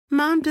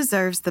Mom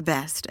deserves the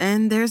best,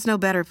 and there's no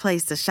better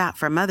place to shop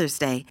for Mother's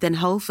Day than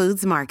Whole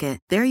Foods Market.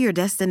 They're your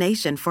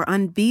destination for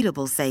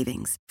unbeatable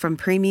savings, from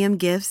premium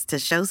gifts to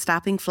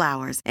show-stopping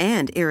flowers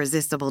and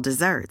irresistible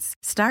desserts.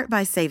 Start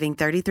by saving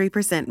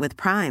 33% with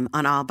Prime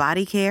on all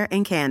body care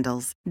and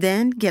candles.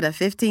 Then get a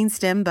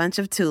 15-stem bunch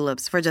of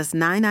tulips for just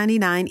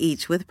 $9.99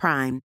 each with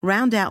Prime.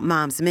 Round out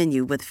Mom's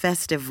menu with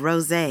festive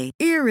rosé,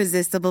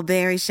 irresistible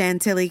berry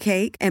chantilly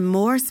cake, and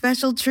more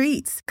special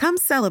treats. Come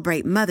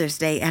celebrate Mother's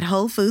Day at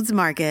Whole Foods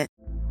Market.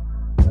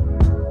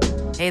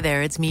 Hey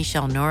there, it's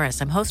Michelle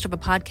Norris. I'm host of a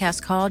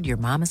podcast called Your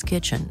Mama's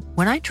Kitchen.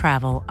 When I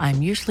travel,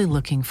 I'm usually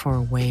looking for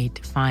a way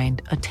to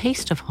find a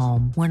taste of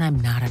home when I'm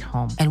not at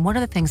home. And one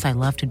of the things I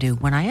love to do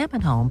when I am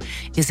at home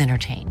is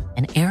entertain.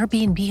 And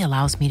Airbnb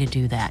allows me to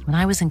do that. When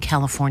I was in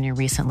California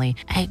recently,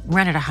 I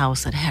rented a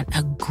house that had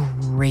a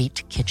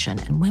great kitchen.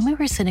 And when we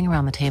were sitting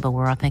around the table, we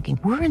were all thinking,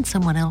 we're in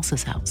someone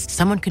else's house.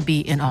 Someone could be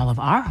in all of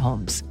our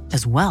homes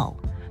as well.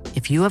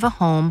 If you have a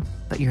home,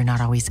 but you're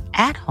not always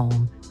at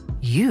home,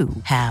 you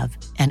have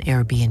an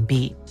Airbnb.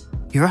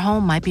 Your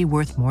home might be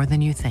worth more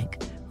than you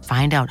think.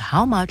 Find out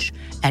how much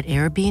at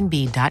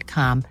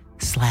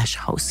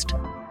airbnb.com/host.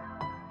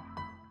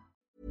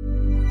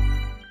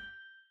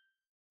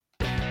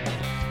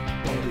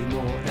 Bobby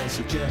Moore and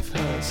Sir Geoff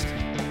Hurst,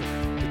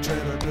 the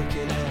trailer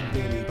looking at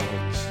Billy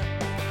Bonds,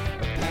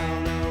 a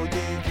Paolo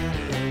Di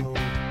Canio,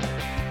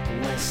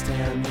 West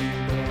Ham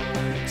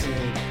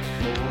United,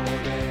 more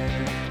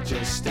than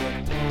just a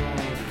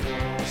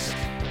podcast.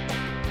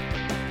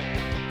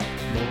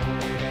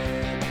 More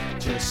than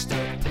just a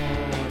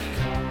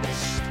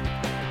podcast.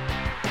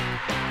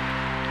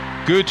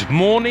 Good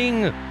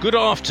morning, good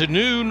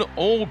afternoon,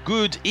 or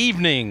good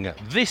evening.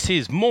 This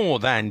is More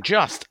Than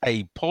Just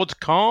a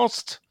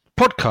Podcast.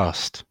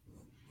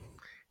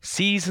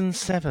 Season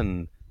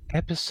 7,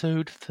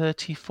 Episode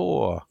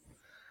 34.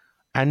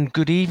 And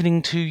good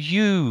evening to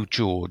you,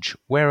 George.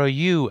 Where are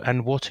you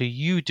and what are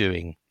you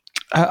doing?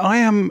 I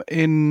am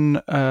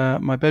in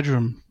my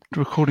bedroom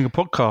recording a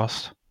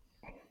podcast.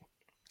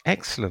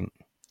 Excellent.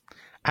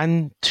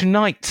 And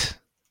tonight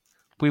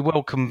we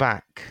welcome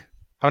back.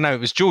 Oh no, it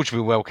was George we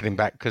were welcoming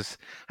back because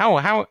how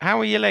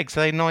are your legs?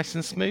 Are they nice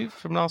and smooth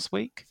from last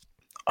week?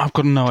 I've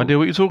got no idea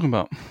what you're talking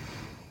about.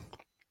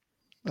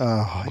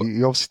 Oh,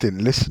 you obviously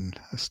didn't listen.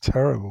 That's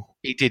terrible.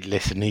 He did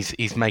listen.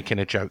 He's making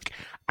a joke.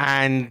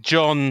 And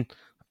John,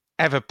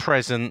 ever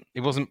present.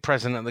 He wasn't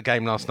present at the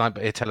game last night,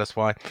 but he'll tell us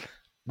why.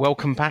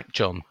 Welcome back,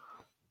 John.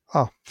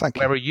 Oh, thank you.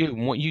 Where are you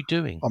and what are you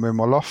doing? I'm in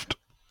my loft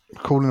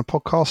recording a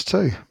podcast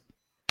too.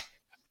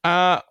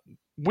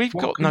 We've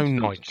got no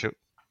Nigel.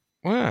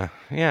 Well,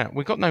 yeah,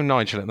 we've got no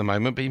Nigel at the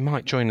moment, but he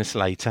might join us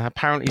later.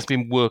 Apparently he's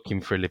been working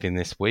for a living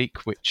this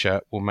week, which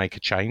will make a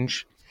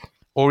change.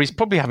 Or he's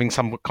probably having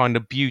some kind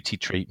of beauty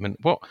treatment.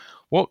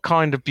 What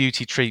kind of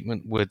beauty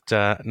treatment would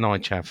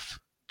Nigel have,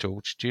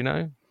 George? Do you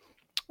know?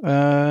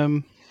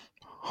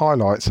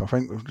 Highlights, I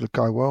think, would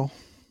go well.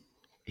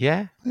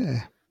 Yeah?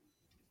 Yeah.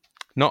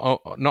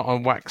 Not a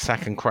wax,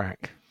 sack and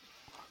crack.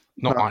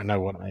 Not No. I know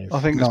what it is. I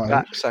think no.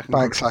 Back, second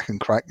Bank, sack and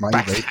crack,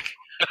 maybe.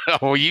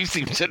 Oh, you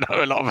seem to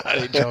know a lot about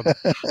it, John.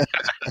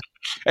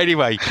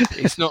 Anyway,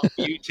 it's not a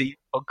beauty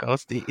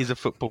podcast. It is a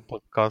football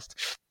podcast.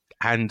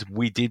 And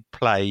we did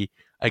play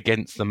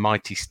against the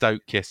mighty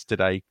Stoke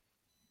yesterday.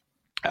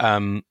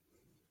 John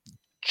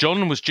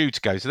was due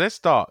to go. So let's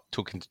start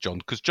talking to John.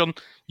 Because, John,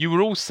 you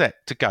were all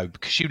set to go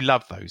because you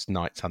love those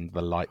nights under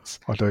the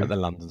lights I do. at the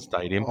London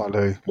Stadium. I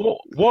do.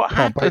 What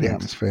Can't beat happened? the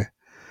atmosphere.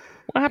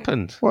 What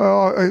happened?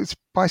 Well, it's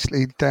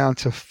basically down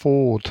to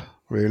Ford,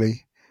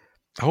 really.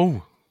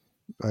 Oh,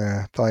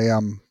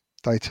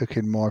 They took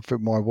in my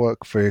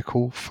work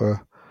vehicle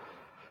for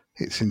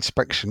its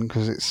inspection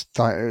because it's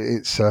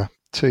a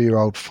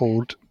 2-year-old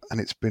Ford and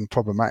it's been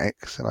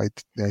problematic. So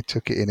they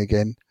took it in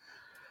again,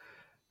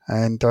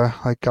 and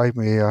they gave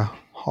me a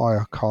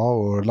hire car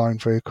or a loan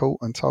vehicle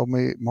and told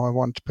me my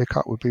one to pick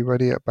up would be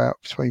ready at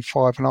about between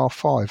 5:30,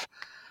 5.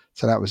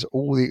 So that was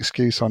all the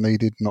excuse I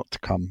needed not to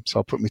come. So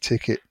I put my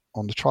ticket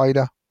on the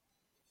trader,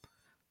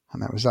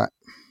 and that was that.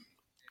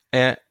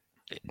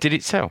 did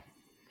it sell?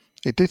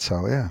 It did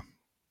so, yeah.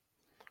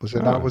 Was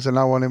there Oh.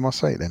 no one in my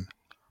seat then?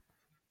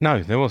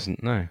 No, there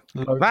wasn't. No,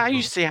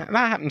 that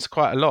happens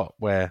quite a lot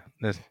where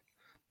there's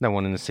no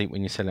one in the seat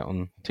when you sell it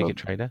on Ticket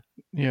Trader.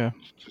 Yeah.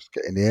 Just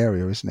get in the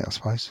area, isn't it, I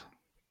suppose?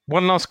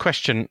 One last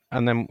question,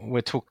 and then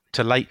we'll talk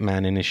to Late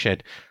Man in his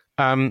shed.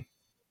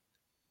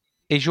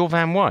 Is your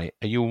van white?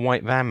 Are you a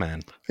white van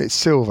man? It's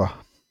silver.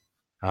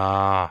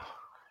 Ah,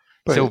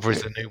 But silver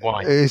is the new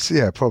white. It's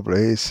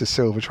probably. It's a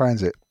silver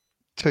Transit.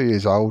 2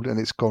 years old, and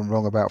it's gone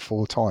wrong about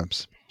 4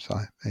 times. So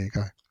there you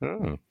go.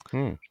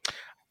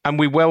 And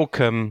we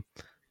welcome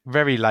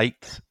very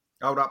late.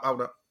 Hold up.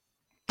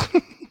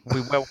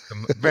 We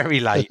welcome very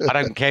late. I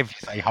don't care if you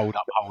say hold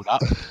up.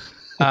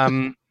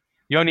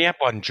 You only have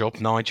one job,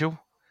 Nigel,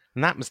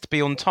 and that was to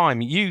be on time.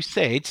 You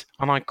said,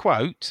 and I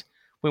quote,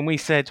 when we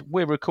said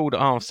we're recorded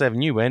at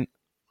 7:30, you went,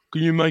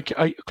 "Can you make it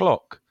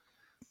 8:00?"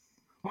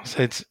 I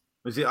said,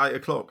 Is it 8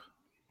 o'clock?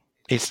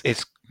 It's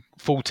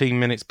 14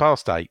 minutes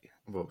past 8.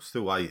 Well,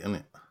 still 8, isn't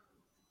it?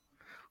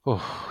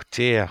 Oh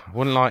dear,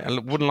 wouldn't like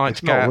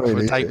It's to go not out for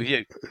really, a is date it? with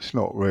you. It's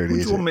not What really, do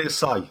is you want it? me to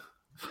say?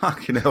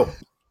 Fucking hell.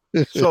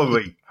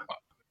 Sorry.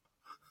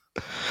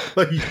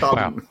 Please don't.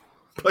 Well.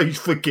 Please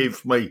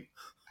forgive me.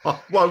 I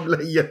won't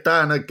let you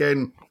down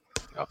again.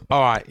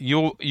 All right,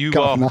 you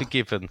Governor. are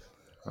forgiven.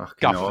 Fucking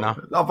Governor.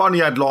 hell. I've only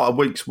had like a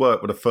week's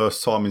work for the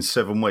first time in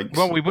 7 weeks.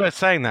 Well, we were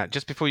saying that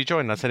just before you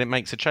joined. I said it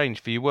makes a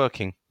change for you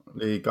working.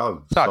 There you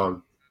go.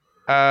 So-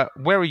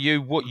 Where are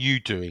you? What are you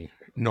doing,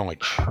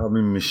 Nige? I'm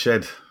in my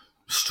shed,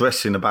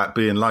 stressing about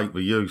being late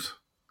with you.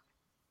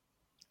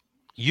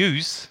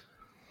 Use?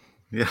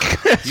 Yeah.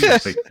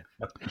 Usually.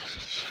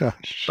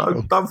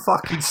 Don't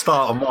fucking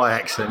start on my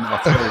accent,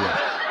 I tell you.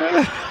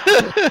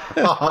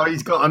 Oh,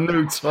 he's got a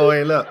new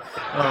toilet.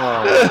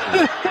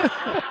 Oh.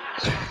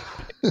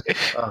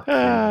 It's like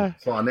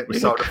an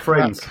episode of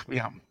Friends.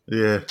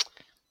 Yeah.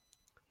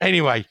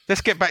 Anyway,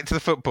 let's get back to the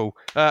football.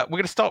 We're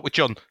going to start with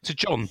John. So,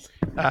 John,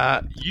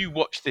 you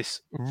watched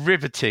this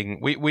riveting.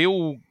 We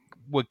all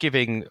were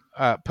giving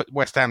put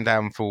West Ham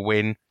down for a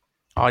win.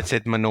 I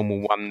said my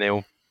normal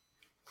 1-0.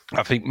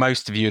 I think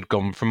most of you had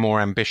gone for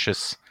more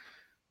ambitious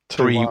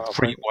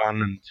 3-1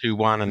 and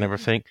 2-1 and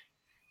everything.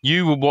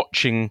 You were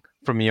watching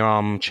from your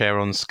armchair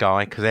on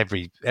Sky, because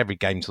every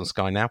game's on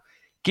Sky now.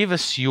 Give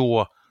us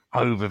your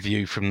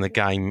overview from the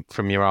game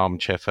from your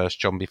armchair first,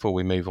 John, before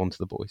we move on to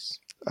the boys.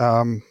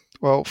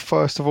 Well,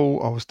 first of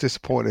all, I was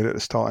disappointed at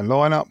the starting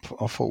lineup.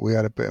 I thought we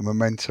had a bit of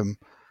momentum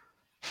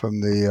from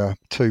the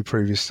two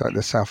previous,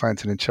 the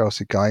Southampton and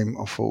Chelsea game.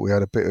 I thought we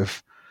had a bit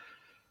of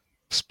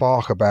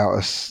spark about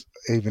us,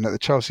 even at the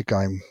Chelsea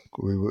game,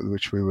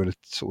 which we would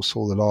sort of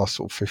saw the last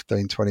sort of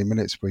 15, 20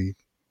 minutes. We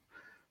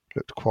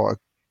looked quite a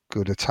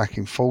good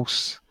attacking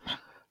force.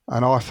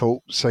 And I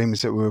thought,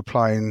 seems that we were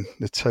playing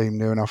the team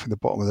near enough in the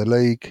bottom of the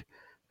league,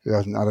 who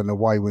hasn't had an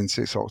away win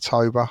since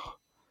October,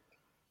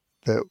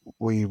 that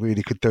we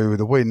really could do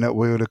with a win, that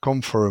we would have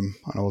gone for them.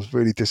 And I was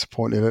really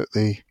disappointed at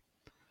the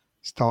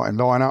starting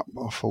lineup.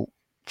 I thought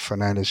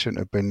Fernandes shouldn't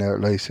have been there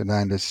at least,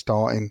 Hernandez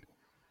starting.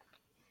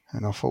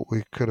 And I thought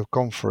we could have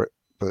gone for it.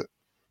 But,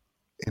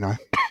 you know,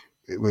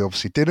 we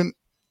obviously didn't.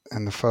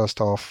 And the first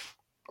half,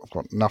 I've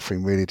got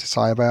nothing really to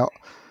say about.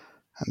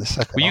 And the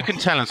second Well, you half, can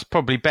tell us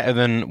probably better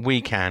than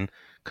we can,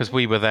 because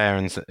we were there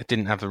and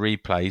didn't have the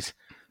replays.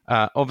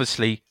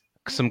 Obviously,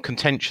 some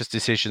contentious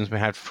decisions. We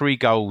had 3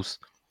 goals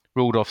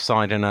ruled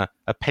offside and a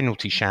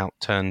penalty shout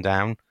turned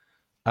down.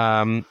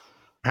 How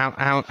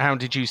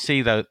did you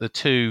see the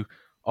 2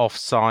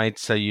 offside?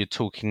 So you're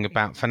talking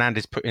about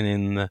Fernandes putting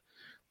in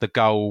the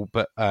goal,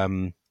 but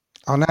Arnautovic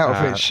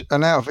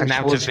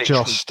was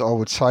just, I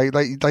would say.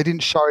 They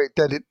didn't show it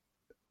dead.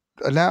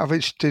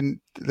 Arnautovic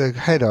didn't, the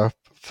header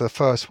for the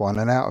first one,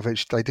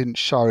 Arnautovic, they didn't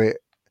show it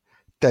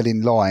dead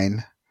in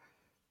line,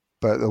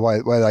 but the way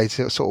where they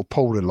sort of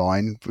pulled a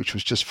line, which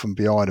was just from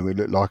behind him, it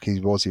looked like he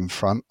was in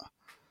front.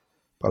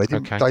 But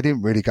they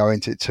didn't really go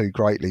into it too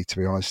greatly, to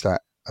be honest, that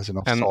as an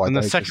offside. And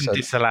the second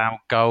disallowed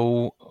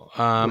goal,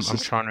 I'm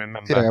trying to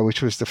remember. Yeah,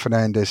 which was the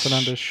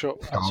Fernandes shot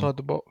outside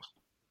the box.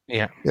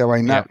 Yeah. Yeah, I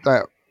mean, that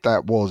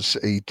was,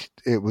 it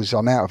was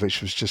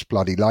Arnautovic was just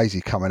bloody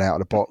lazy coming out of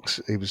the box.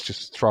 He was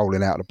just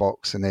strolling out of the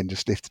box and then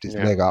just lifted his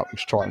leg up and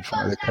was right in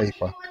front of the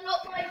keeper.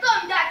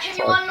 Can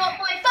you unlock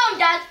my phone,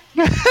 Dad?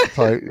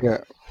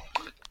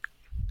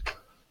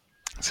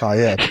 So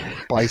yeah,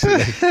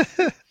 basically.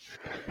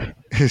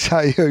 Is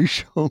that you,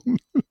 Sean?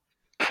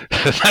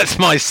 That's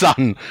my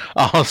son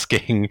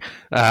asking.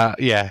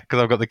 Because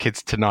I've got the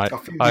kids tonight.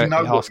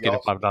 Asking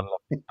if I've done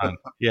that.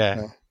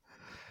 Yeah.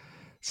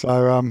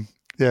 So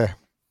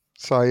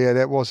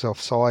that was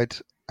offside.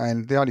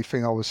 And the only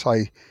thing I would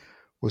say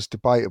was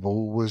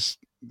debatable was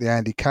the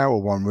Andy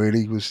Carroll one.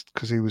 Really, was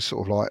because he was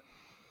sort of like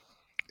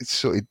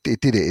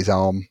it did it his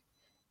arm,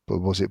 but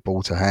was it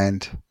ball to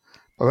hand?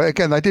 But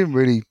again, they didn't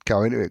really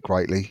go into it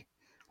greatly.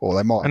 Or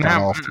they might have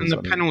done afterwards.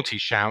 And the penalty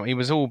shout, he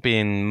was all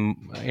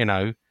being,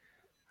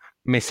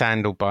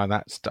 mishandled by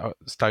that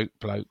Stoke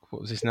bloke.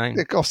 What was his name?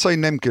 I've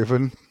seen them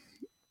given.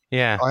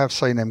 Yeah. I have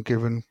seen them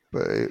given,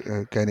 but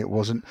again, it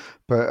wasn't.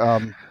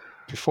 But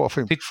before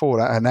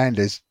that,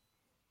 Hernandez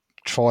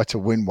tried to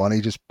win one.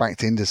 He just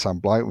backed into some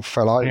bloke and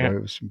fell over. Yeah.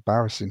 It was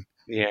embarrassing.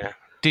 Yeah.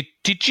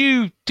 Did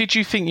you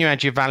think you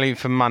had your value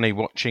for money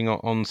watching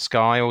on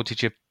Sky, or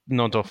did you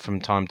nod off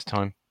from time to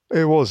time?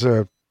 It was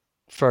a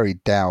very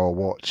dour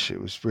watch. It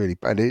was really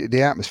bad.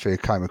 The atmosphere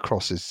came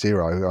across as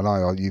zero. I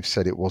know you've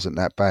said it wasn't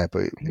that bad,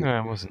 but it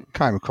wasn't.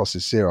 Came across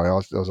as zero.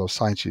 As I was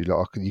saying to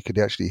you, you could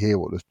actually hear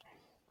what the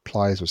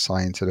players were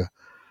saying to the.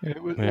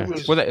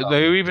 Well, they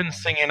were even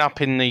singing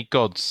Up in the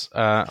Gods,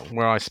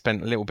 where I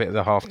spent a little bit of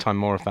the half-time,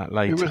 more of that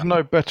later. It was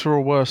no better or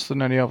worse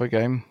than any other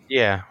game.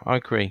 Yeah, I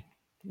agree.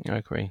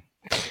 Well,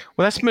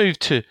 let's move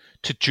to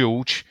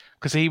George,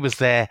 because he was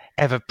there,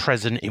 ever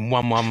present in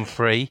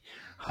 113.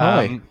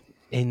 Hi.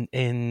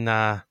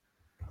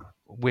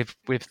 With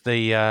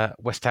the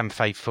West Ham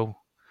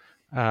faithful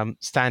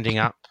standing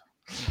up.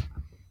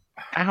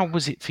 How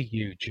was it for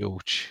you,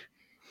 George?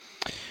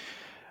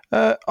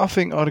 I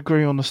think I'd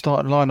agree on the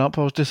starting lineup.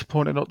 I was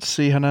disappointed not to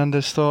see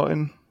Hernandez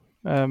starting.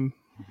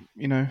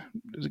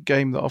 was a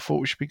game that I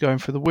thought we should be going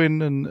for the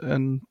win,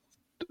 and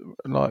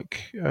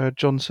like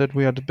John said,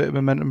 we had a bit of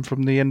momentum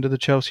from the end of the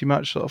Chelsea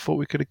match that I thought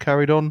we could have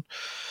carried on.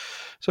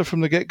 So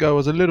from the get-go, I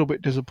was a little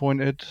bit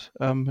disappointed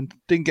and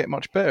didn't get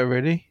much better,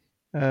 really.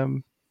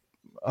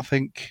 I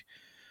think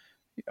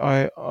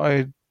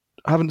I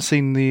haven't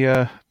seen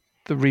the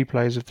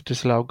replays of the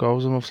disallowed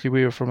goals, and obviously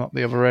we were from up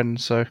the other end,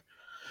 so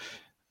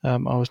I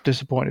was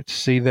disappointed to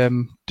see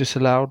them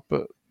disallowed,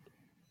 but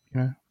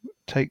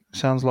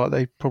sounds like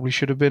they probably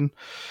should have been.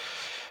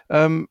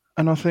 And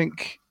I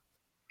think,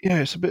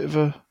 it's a bit of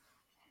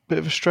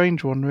a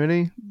strange one,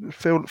 really. It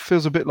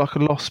feels a bit like a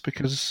loss,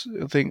 because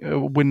I think a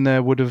win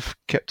there would have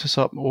kept us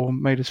up or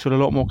made us feel a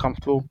lot more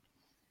comfortable.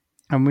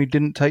 And we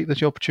didn't take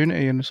the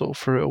opportunity and sort of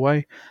threw it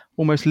away,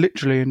 almost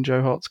literally in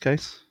Joe Hart's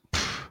case.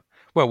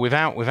 Well,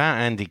 without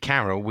Andy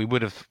Carroll, we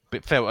would have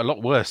felt a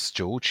lot worse,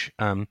 George,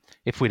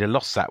 if we'd have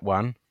lost that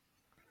one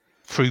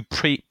through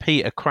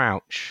Peter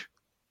Crouch.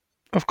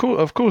 Of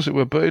course it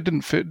would, but it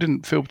didn't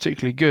feel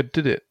particularly good,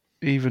 did it?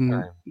 Even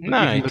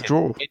the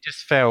draw. It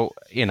just felt,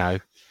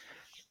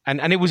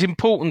 and it was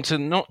important to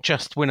not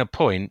just win a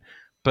point,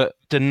 but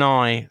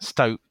deny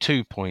Stoke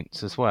 2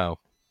 points as well.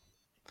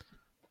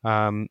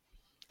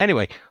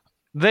 Anyway,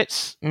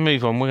 let's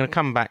move on. We're going to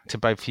come back to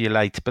both of you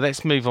later, but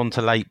let's move on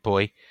to Late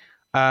Boy.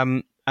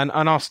 And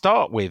I'll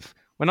start with,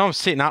 when I was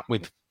sitting up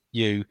with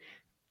you,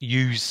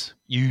 use.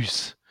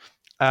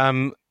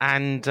 No,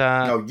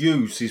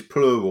 use is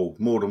plural,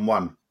 more than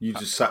one. You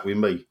just sat with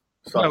me.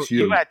 So it's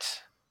you. You had...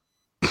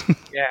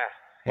 Yeah.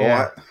 All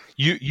right.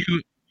 You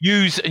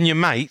use and your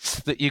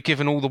mates that you're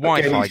given all the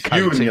Wi-Fi codes.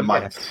 You and your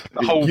mates.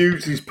 The whole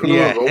use is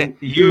plural. Yeah.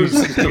 Use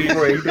is the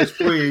three. There's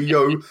three of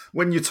you.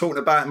 When you're talking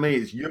about me,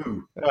 it's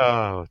you.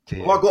 Oh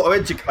dear. Well, I've got to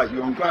educate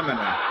you on grammar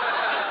now.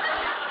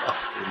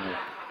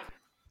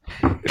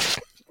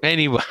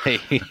 Anyway,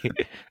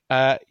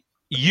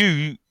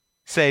 you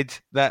said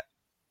that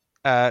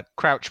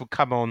Crouch would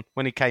come on.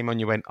 When he came on,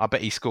 you went, I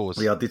bet he scores.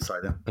 Yeah, I did say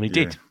that. And he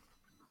did.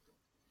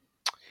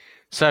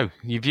 So,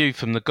 your view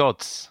from the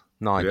gods,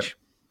 Nige. Yeah.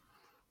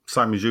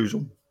 Same as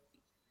usual.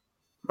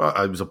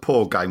 It was a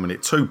poor game, wasn't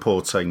it? Two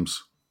poor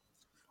teams.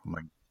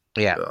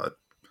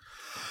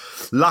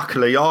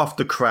 Luckily,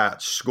 after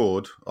Crouch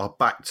scored, I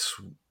backed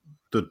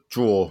the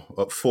draw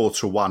at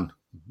 4-1.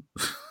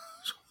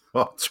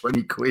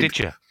 20 quid. Did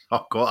you?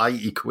 I've got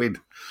 80 quid.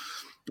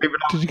 Did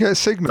you get a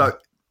signal?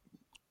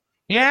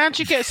 Yeah, how'd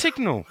you get a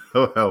signal?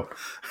 Oh, well,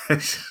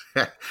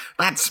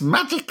 that's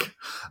magic.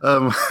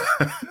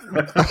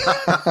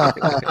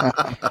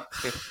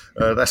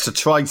 That's a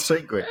trade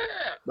secret.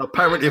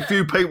 Apparently, a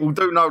few people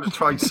do know the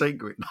trade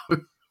secret.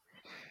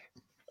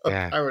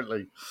 Yeah.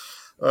 Apparently.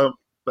 But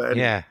anyway,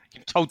 yeah,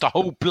 you told the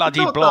whole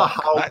bloody not block.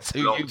 the whole That's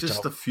who block, you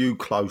just told. a few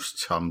close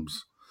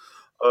chums.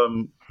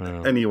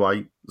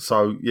 Anyway,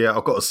 so yeah,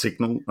 I got a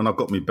signal and I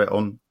got my bet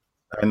on,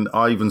 and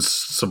I even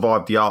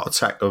survived the art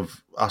attack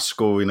of us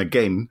scoring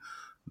again.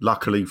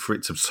 Unluckily for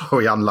it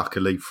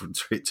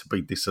to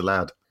be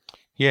disallowed.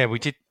 Yeah, we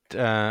did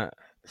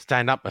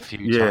stand up a few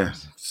times. Yeah,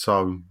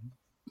 so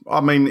I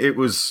mean, it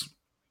was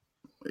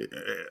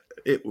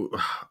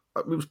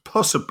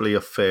possibly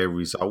a fair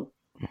result,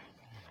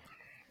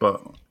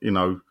 but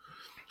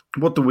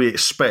what do we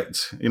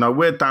expect?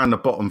 We're down the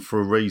bottom for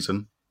a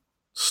reason.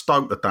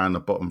 Stoke are down the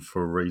bottom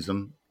for a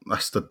reason.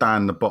 That's the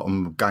down the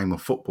bottom game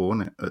of football,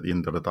 isn't it? At the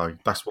end of the day,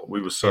 that's what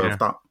we were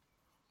served up.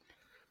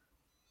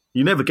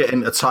 You never get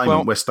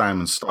entertainment West Ham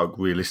and Stoke,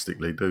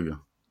 realistically, do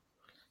you?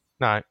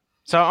 No.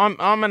 So I'm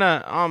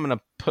gonna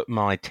put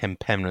my 10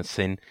 penneth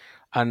in,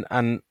 and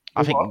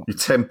I think you're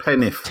 10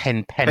 penneth.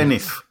 10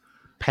 penneth.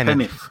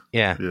 Penneth.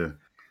 Yeah.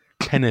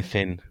 Penneth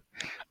in,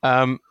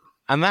 and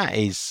that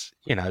is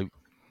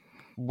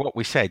what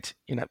we said.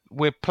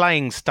 We're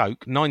playing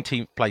Stoke,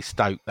 19th place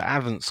Stoke that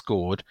haven't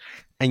scored,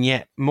 and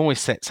yet Moyes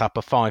sets up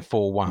a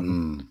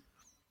 5-4-1.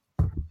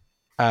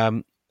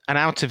 And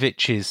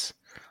Arnautovic is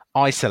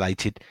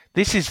isolated.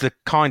 This is the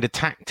kind of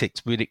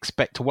tactics we'd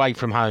expect away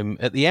from home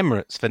at the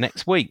Emirates for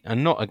next week,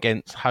 and not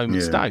against home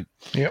at Stoke.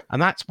 Yep.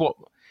 And that's what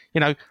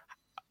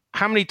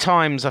how many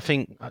times I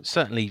think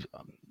certainly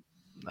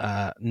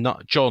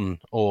not John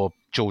or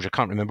George, I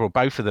can't remember, or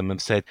both of them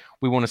have said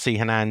we want to see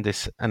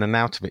Hernandez and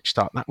Arnautovic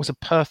start. That was a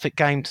perfect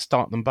game to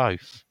start them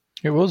both.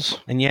 It was,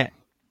 and yet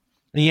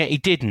he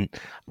didn't.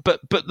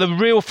 But the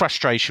real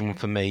frustration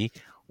for me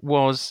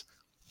was,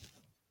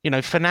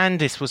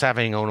 Fernandes was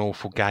having an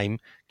awful game.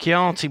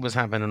 Chianti was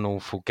having an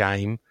awful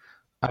game.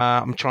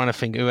 I'm trying to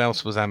think who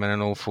else was having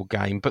an awful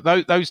game. But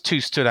those two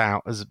stood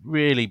out as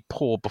really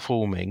poor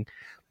performing.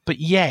 But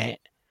yet,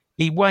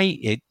 he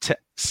waited to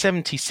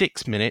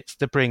 76 minutes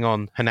to bring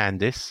on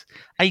Hernandez,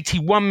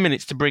 81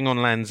 minutes to bring on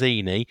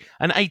Lanzini,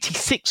 and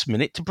 86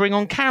 minutes to bring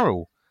on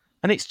Carroll.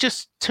 And it's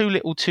just too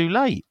little too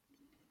late.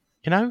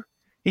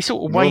 He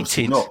sort of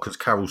waited. Not because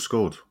Carroll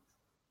scored.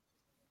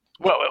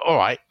 Well, all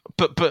right.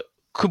 But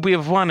could we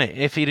have won it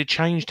if he'd have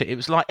changed it? It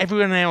was like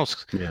everyone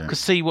else could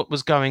see what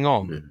was going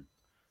on.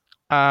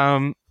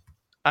 Yeah.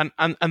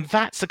 And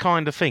that's the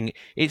kind of thing.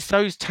 It's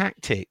those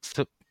tactics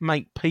that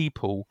make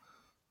people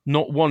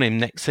not want him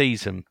next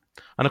season.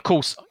 And of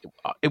course,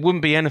 it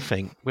wouldn't be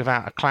anything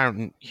without a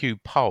Clarendon Hugh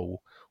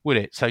poll, would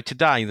it? So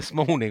today, this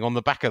morning, on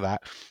the back of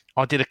that,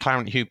 I did a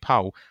Clarendon Hugh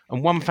poll,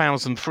 and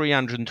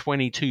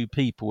 1,322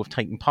 people have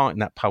taken part in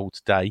that poll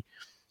today.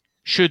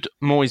 Should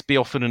Moyes be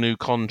offered a new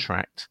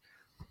contract?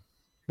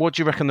 What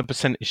do you reckon the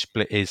percentage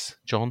split is,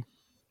 John?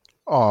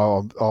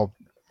 Oh, I'm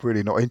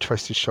really not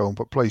interested, Sean,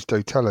 but please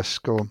do tell us.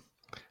 Go on.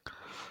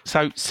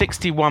 So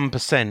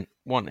 61%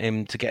 want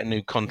him to get a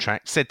new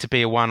contract, said to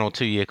be a 1 or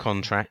 2 year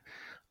contract.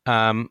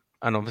 And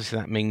obviously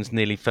that means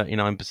nearly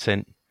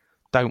 39%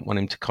 don't want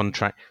him to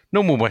contract.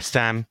 Normal West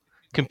Ham,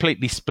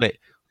 completely split.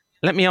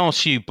 Let me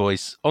ask you,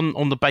 boys,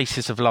 on the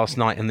basis of last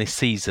night and this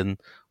season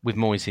with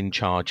Moyes in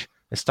charge.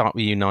 Let's start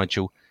with you,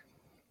 Nigel.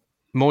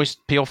 Moyes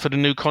be offered a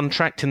new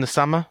contract in the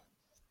summer?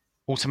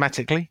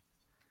 Automatically?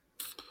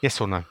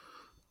 Yes or no?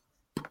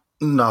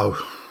 No.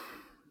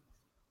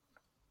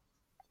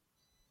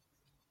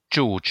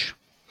 George?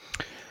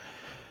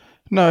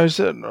 No, it's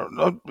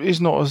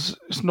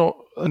not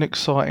an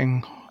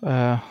exciting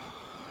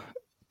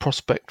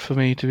prospect for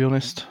me, to be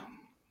honest.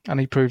 And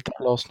he proved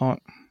that last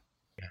night.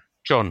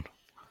 John?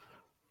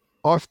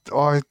 I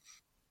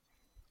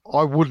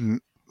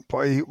wouldn't, but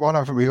I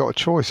don't think we got a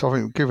choice. I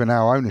think given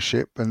our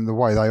ownership and the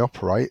way they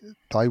operate,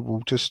 they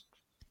will just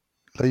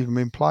leave them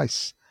in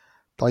place.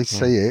 They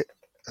see it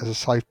as a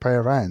safe pair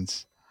of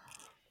hands.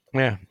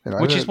 Yeah, You know,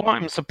 which is why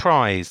I'm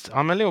surprised.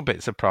 I'm a little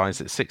bit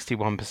surprised that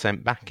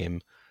 61% back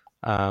him.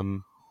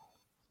 I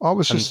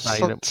was just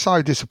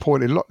so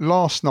disappointed.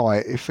 Last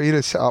night, if he'd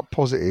have set up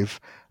positive,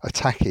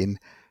 attacking,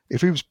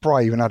 if he was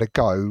brave and had a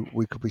go,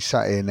 we could be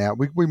sat here now.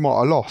 We might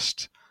have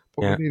lost,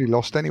 but we nearly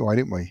lost anyway,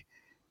 didn't we?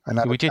 And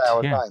that we did,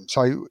 game.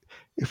 So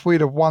if we'd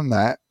have won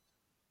that,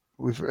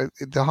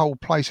 the whole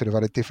place would have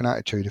had a different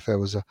attitude if there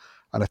was an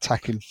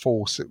attacking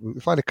force.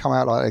 If they'd have come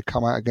out like they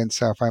come out against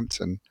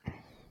Southampton,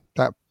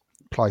 that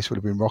place would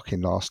have been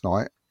rocking last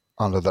night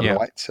under the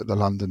lights at the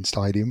London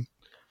Stadium.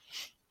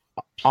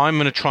 I'm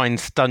going to try and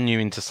stun you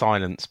into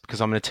silence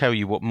because I'm going to tell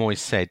you what Moyes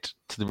said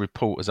to the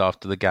reporters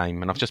after the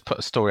game. And I've just put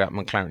a story up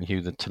on Clarendon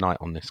Hugh tonight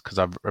on this because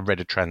I've read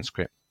a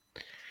transcript.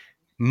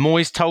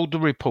 Moyes told the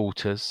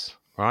reporters,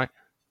 right,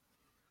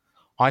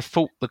 I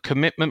thought the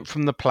commitment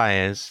from the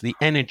players, the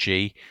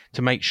energy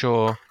to make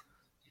sure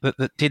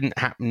that didn't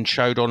happen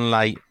showed on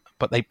late,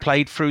 but they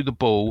played through the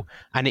ball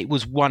and it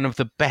was one of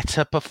the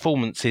better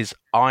performances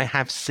I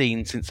have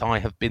seen since I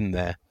have been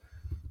there.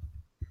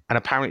 And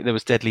apparently there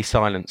was deadly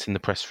silence in the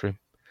press room.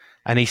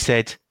 And he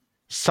said,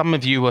 some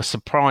of you were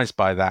surprised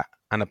by that,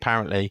 and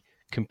apparently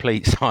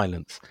complete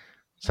silence.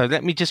 So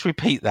let me just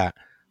repeat that.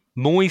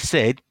 Moyes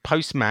said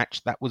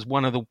post-match that was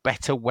one of the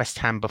better West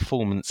Ham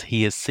performances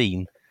he has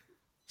seen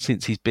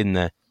since he's been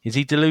there. Is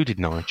he deluded,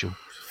 Nigel?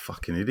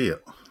 Fucking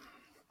idiot.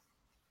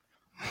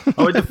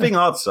 I mean, the thing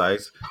I'd say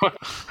is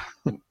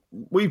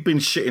we've been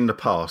shit in the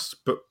past,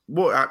 but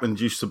what happened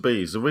used to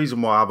be is the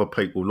reason why other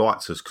people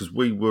liked us because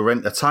we were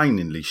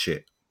entertainingly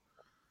shit.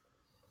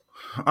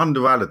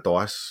 Under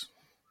Allardyce,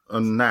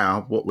 and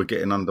now what we're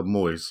getting under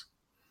Moyes,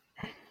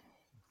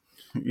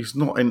 it's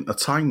not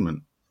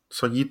entertainment.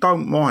 So you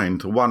don't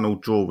mind a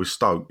 1-1 draw with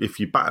Stoke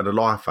if you batter the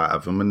life out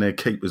of them and their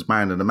keeper's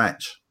man of the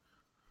match.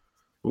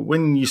 But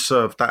when you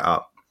serve that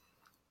up,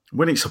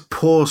 when it's a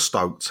poor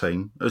Stoke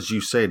team, as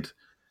you said,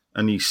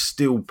 and he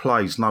still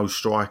plays no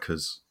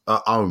strikers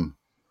at home,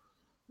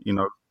 you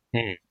know.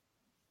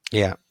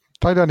 Yeah.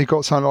 They'd only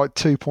got something like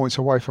 2 points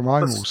away from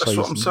home all season. That's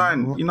what I'm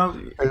saying. You know,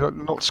 they've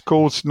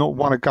not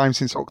won a game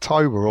since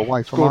October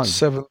away from home.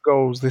 Scored 7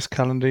 goals this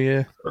calendar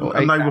year.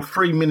 And they were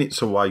 3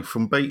 minutes away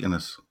from beating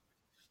us.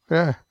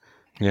 Yeah.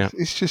 Yeah.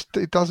 It's just,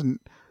 it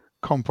doesn't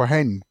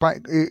comprehend.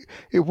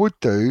 It would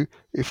do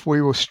if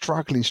we were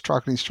struggling,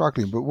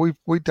 but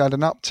we'd had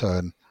an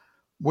upturn.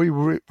 We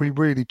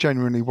really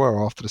genuinely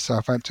were after the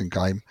Southampton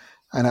game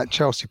and that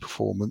Chelsea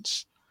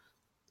performance.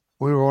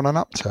 We were on an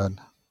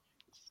upturn.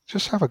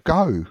 Just have a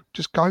go.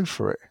 Just go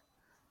for it.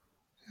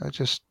 It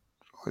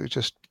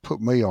just put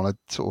me on a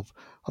sort of,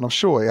 and I'm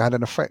sure it had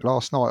an effect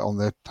last night on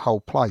the whole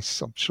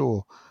place. I'm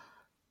sure,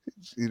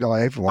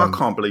 everyone. I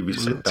can't believe he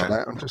said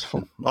that.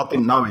 I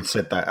didn't know he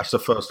said that. That's the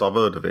first I've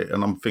heard of it,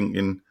 and I'm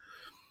thinking,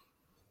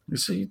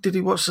 did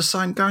he watch the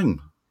same game?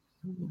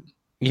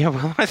 Yeah,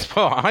 well, that's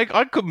what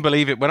I couldn't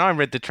believe it when I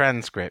read the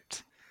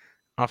transcript.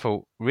 I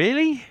thought,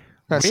 really?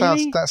 That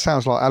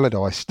sounds like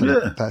Allardyce.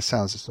 Yeah. That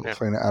sounds the sort of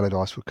thing that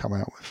Allardyce would come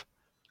out with.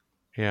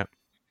 Yeah.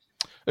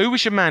 Who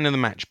was your man of the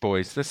match,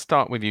 boys? Let's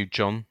start with you,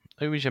 John.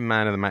 Who was your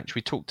man of the match?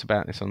 We talked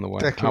about this on the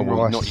way. Declan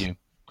Rice. Not you.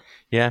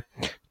 Yeah.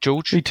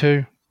 George? Me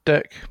too.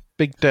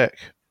 Big Deck.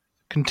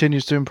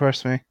 Continues to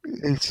impress me.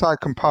 He's so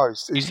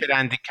composed. You said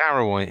Andy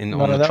Carroll on the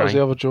No, train. that was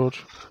the other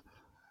George.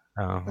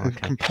 Oh, okay.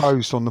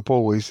 Composed on the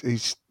ball.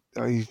 He's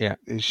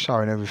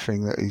showing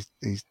everything that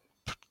he's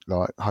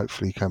like.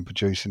 Hopefully, he can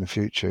produce in the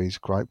future. He's a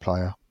great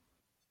player.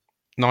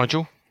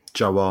 Nigel?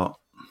 Joe Hart.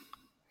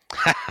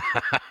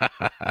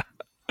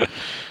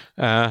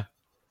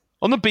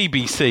 On the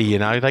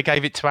BBC, they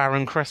gave it to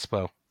Aaron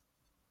Cresswell.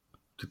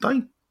 Did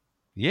they?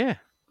 Yeah.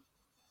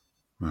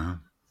 Wow.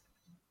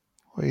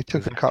 Well, he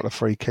took a couple of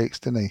free kicks,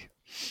 didn't he?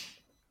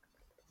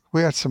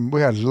 We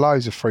had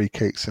loads of free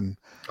kicks, and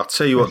I'll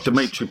tell you what,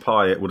 Dimitri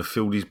Payet would have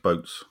filled his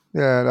boots.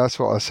 yeah, that's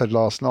what I said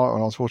last night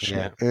when I was watching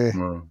Yeah. it. Yeah,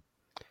 Mm.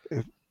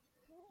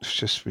 it's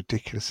just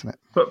ridiculous, isn't it?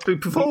 But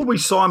before we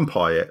signed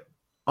Payet,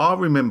 I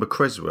remember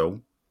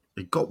Creswell,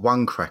 he got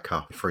one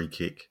cracker free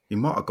kick. He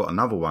might have got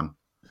another one.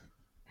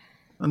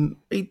 And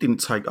he didn't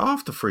take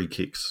half the free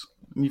kicks.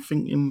 And you're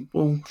thinking,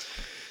 well,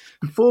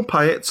 before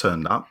Payet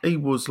turned up, he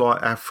was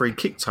like our free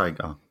kick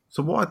taker.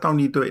 So why don't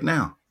he do it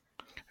now?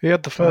 He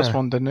had the first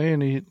one, didn't he?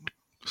 And he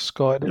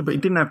skied Yeah, it. but he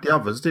didn't have the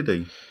others, did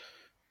he?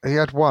 He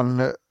had one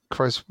that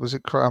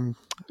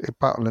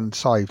Butland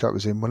saved. That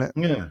was him, wasn't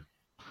it? Yeah.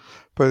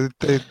 But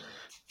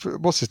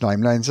what's his name?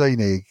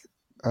 Lanzini.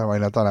 I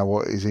mean, I don't know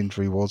what his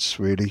injury was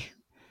really,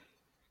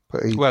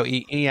 but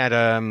he had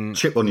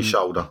Chip on his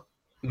shoulder.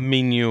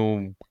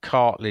 menial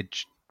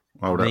cartilage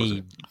Oh, that was knee.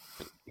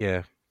 it.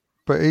 Yeah.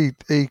 but he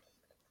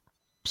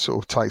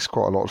sort of takes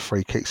quite a lot of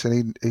free kicks,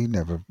 and he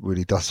never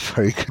really does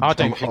very good. I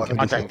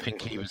don't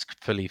think he was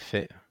fully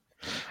fit.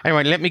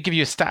 Anyway, let me give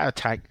you a stat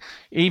attack.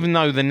 Even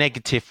though the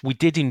negative, we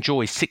did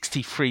enjoy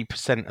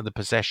 63% of the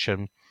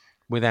possession,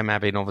 with them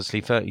having obviously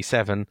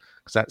 37,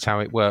 because that's how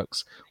it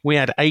works. We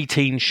had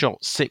 18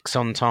 shots, 6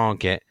 on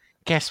target.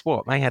 Guess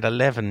what? They had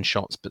 11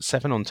 shots, but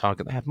 7 on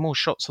target. They had more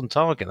shots on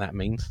target. That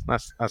means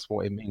that's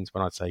what it means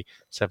when I say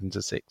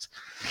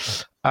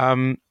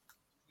 7-6.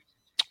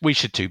 We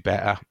should do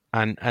better,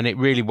 and it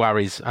really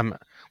worries.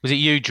 Was it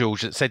you,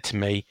 George, that said to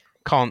me,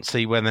 "Can't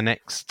see where the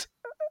next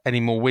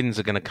any more wins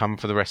are going to come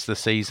for the rest of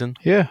the season"?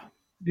 Yeah.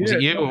 Was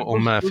it you or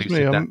Murphy who me.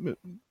 said that?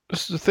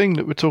 This is the thing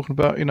that we're talking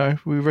about. You know,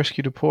 we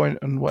rescued a point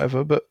and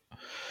whatever, but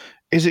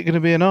is it going to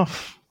be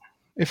enough?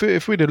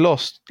 If we'd have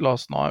lost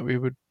last night, we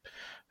would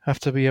have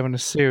to be having a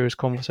serious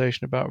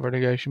conversation about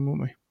relegation,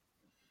 wouldn't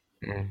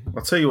we?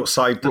 I'll tell you what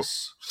saved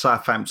us.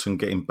 Southampton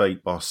getting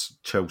beat by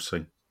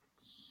Chelsea.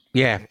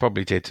 Yeah,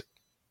 probably did.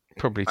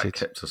 Probably That did.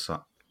 kept us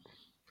up.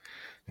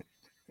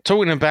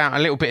 Talking about a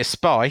little bit of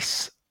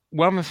spice,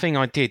 one thing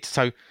I did,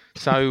 so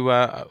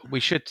we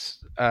should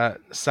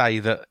say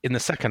that in the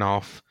second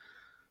half,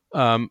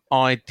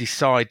 I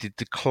decided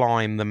to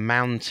climb the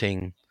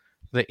mounting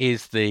that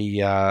is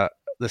the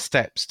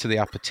steps to the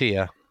upper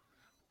tier,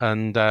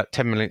 and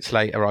 10 minutes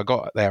later I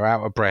got there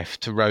out of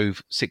breath to row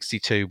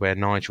 62 where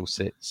Nigel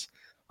sits,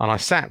 and I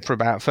sat for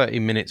about 30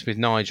 minutes with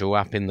Nigel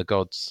up in the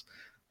gods,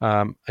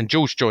 and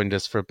George joined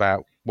us for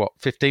about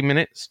 15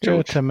 minutes,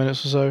 George? Yeah, 10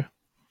 minutes or so.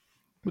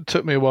 It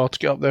took me a while to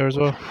get up there as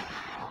well.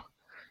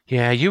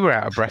 Yeah, you were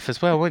out of breath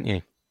as well, weren't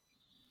you?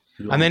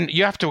 And then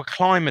you have to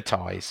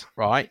acclimatise,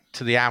 right,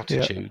 to the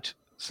altitude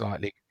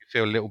slightly. You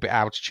feel a little bit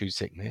altitude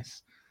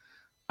sickness.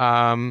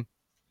 I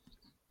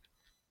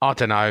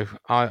don't know.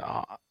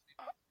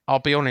 I'll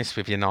be honest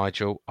with you,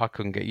 Nigel. I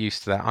couldn't get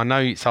used to that. I know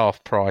it's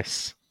half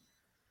price,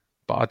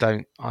 but I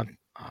don't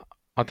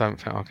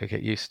think I could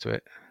get used to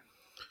it.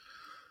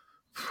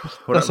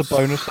 Well, That's that a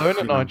was, bonus, though,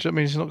 isn't it, Nigel? That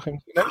means he's not coming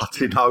to the next. I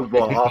didn't know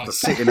what after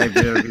sitting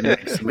there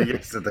next to me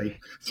yesterday.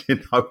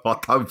 I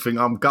don't think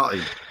I'm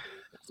gutted.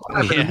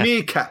 I have a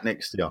meerkat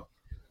next to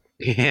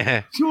you.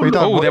 Yeah. We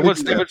don't there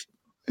was.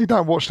 You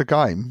don't watch the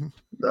game.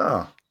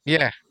 Ah,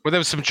 Yeah. Well, there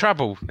was some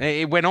trouble.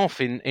 It went off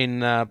in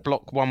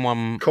block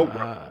 11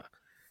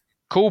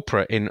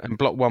 corporate in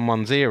block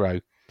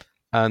 110,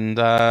 and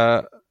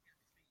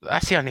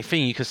that's the only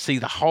thing. You could see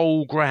the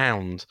whole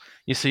ground.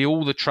 You see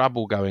all the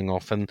trouble going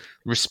off, and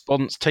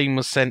response team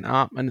was sent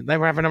up, and they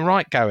were having a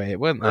right go at it,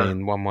 weren't they?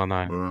 In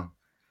 110. yeah.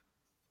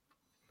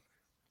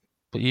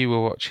 But you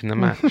were watching the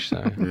match,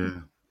 so Yeah.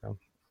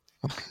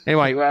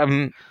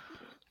 anyway,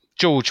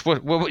 George,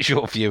 what was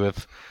your view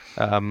of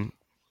What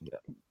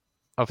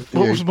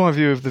was my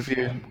view of the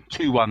view?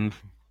 2-1?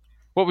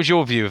 What was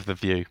your view of the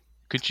view?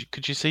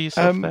 Could you see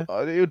yourself there?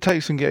 It would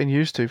take some getting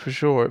used to, for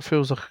sure. It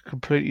feels like a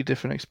completely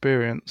different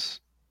experience.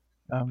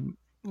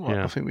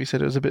 I think we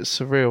said it was a bit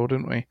surreal,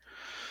 didn't we?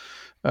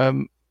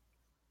 I'm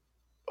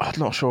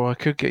not sure I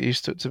could get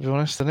used to it, to be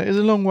honest. And it is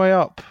a long way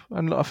up.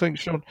 And I think,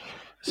 Sean...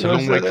 It's a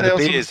long way for the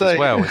beers as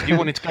well. If you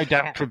wanted to go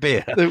down for a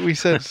beer. That we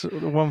said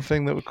the one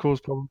thing that would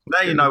cause problems. Now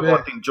you know why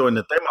I didn't join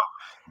the demo.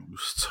 It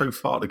was too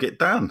far to get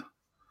down.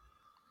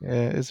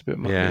 Yeah, it's a bit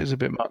much. Yeah. It is a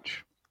bit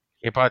much.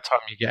 Yeah, by the time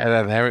you get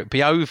out of there, it'd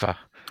be over.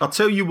 I'll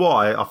tell you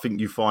why I think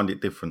you find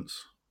it different.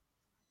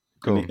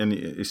 Cool. And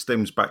it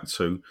stems back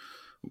to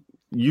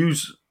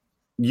use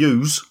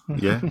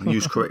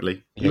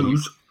correctly.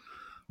 Use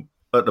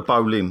at the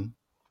Boleyn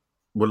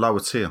were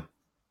lower tier.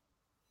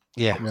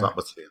 Yeah. I was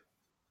upper tier.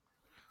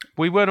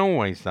 We weren't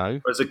always,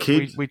 though. As a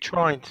kid, we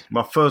tried.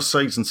 my first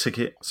season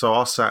ticket, so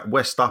I sat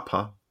West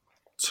Upper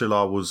till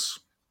I was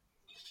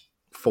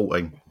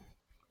 14.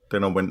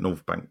 Then I went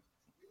North Bank.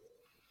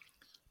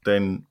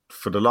 Then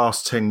for the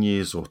last 10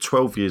 years or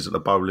 12 years at the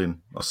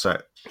Boleyn, I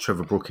sat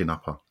Trevor Brook in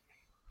Upper.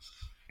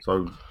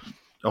 So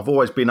I've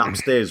always been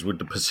upstairs with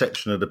the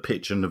perception of the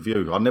pitch and the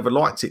view. I never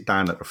liked it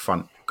down at the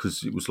front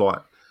because it was like,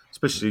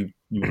 especially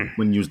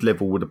when you was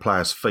level with the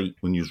players' feet,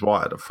 when you was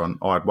right at the front.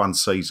 I had one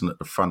season at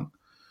the front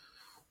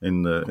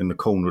in the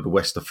corner of the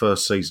West, the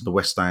first season the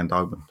West Stand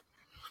opened.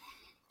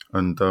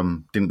 and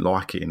didn't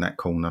like it in that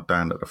corner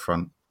down at the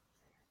front.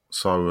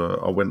 So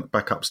I went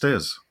back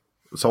upstairs.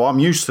 So I'm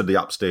used to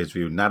the upstairs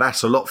view. Now,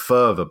 that's a lot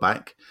further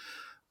back,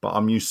 but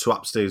I'm used to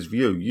upstairs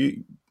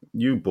view.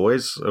 You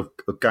boys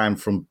are going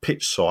from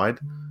pitch side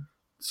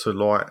to,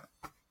 like,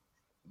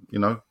 you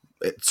know,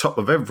 at the top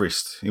of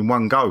Everest in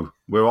one go,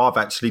 where I've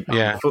actually done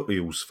the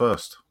foothills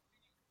first.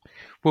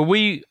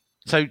 Well,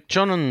 so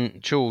John and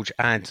George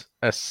had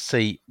a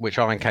seat, which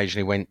I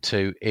occasionally went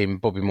to in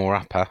Bobby Moore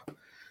Upper.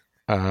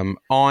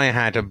 I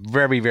had a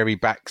very, very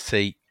back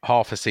seat,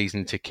 half a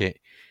season ticket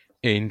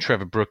in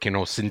Trevor Brooking,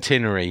 or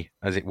Centenary,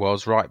 as it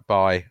was, right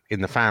by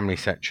in the family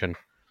section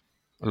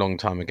a long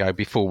time ago,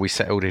 before we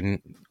settled in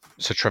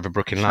Sir Trevor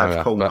Brooking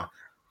Lower. But,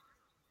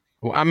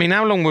 well, I mean,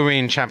 how long were we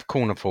in Chav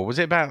Corner for? Was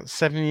it about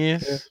 7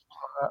 years? Yeah.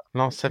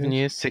 Last 7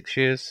 years, 6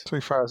 years?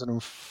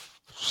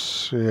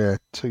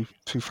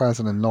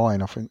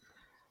 2009, I think.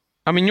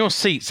 I mean, your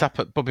seats up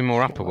at Bobby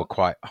Moore Upper were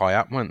quite high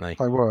up, weren't they?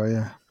 They were,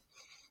 yeah.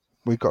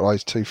 We got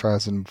those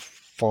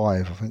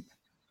 2005, I think.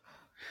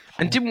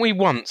 And didn't we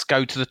once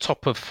go to the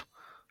top of...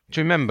 Do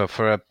you remember,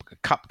 for a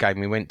cup game,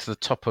 we went to the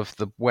top of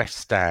the West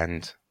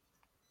Stand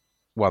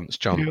once,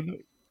 John?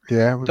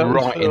 Yeah.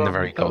 Right in the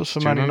very top. That was for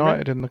Man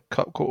United in the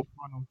cup quarter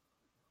final.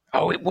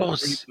 Oh, it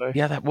was.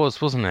 Yeah, that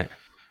was, wasn't it?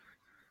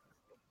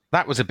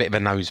 That was a bit of a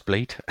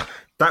nosebleed.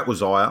 That was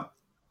higher.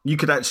 You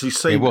could actually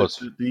see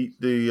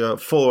the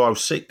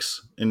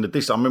 406 in the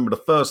distance. I remember the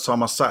first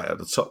time I sat at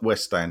the top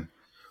West Stand.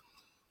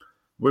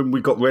 When we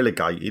got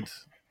relegated,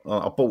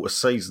 I bought a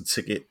season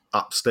ticket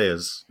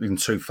upstairs in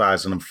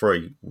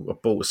 2003. I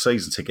bought a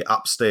season ticket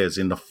upstairs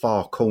in the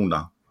far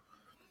corner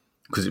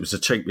because it was the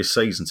cheapest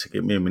season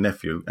ticket, me and my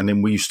nephew. And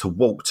then we used to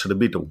walk to the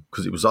middle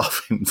because it was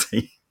half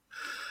empty.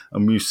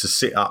 And we used to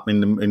sit up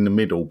in the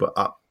middle, but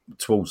up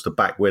towards the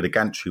back where the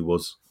gantry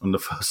was. And the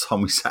first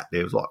time we sat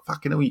there, it was like,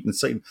 fucking hell, you can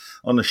see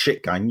on the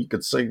shit game, you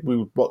could see, we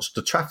would watch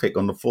the traffic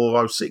on the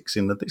 406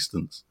 in the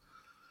distance.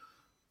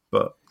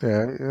 But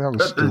yeah, that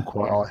was still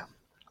quite high.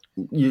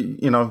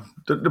 You know,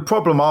 the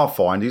problem I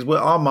find is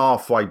I'm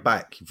halfway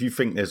back. If you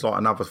think there's like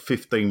another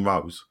 15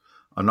 rows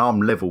and I'm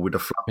level with the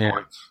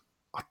floodlights,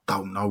 I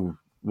don't know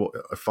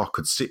if I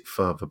could sit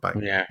further back.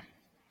 Yeah.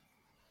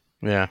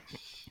 Yeah.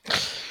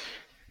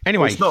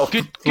 Anyway, it's not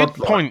good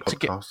point to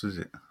get. Is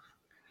it?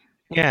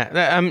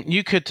 Yeah,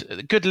 you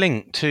could good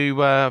link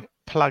to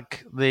plug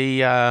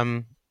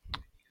the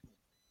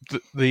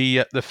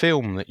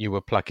film that you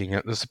were plugging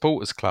at the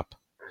Supporters Club.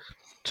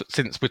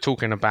 Since we're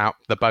talking about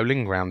the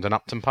bowling ground in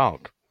Upton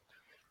Park.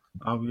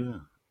 Oh, yeah.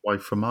 Away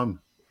from home.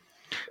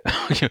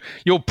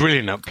 You're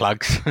brilliant at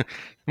plugs.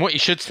 What you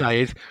should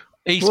say is,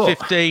 East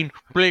 15,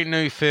 brilliant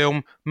new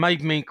film,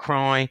 made me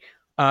cry.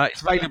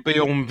 It's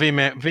available on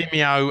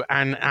Vimeo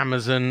and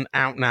Amazon,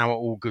 out now at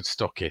all good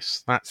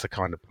stockists. That's the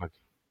kind of plug.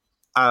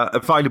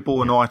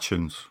 Available on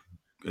iTunes.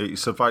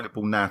 It's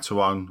available now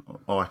to own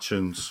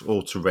iTunes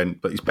or to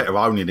rent, but it's better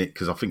owning it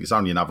because I think it's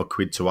only another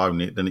 £1 to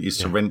own it than it is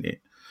to rent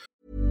it.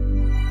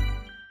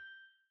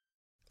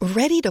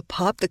 Ready to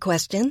pop the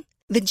question?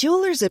 The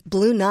jewelers at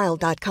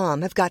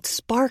BlueNile.com have got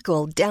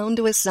sparkle down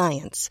to a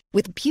science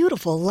with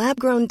beautiful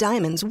lab-grown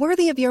diamonds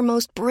worthy of your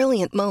most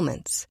brilliant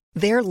moments.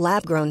 Their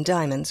lab-grown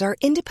diamonds are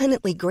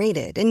independently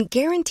graded and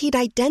guaranteed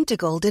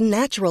identical to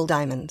natural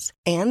diamonds,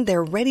 and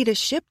they're ready to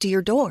ship to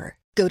your door.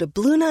 Go to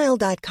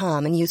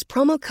BlueNile.com and use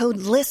promo code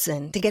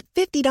LISTEN to get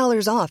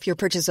 $50 off your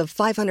purchase of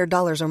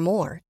 $500 or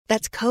more.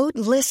 That's code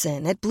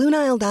LISTEN at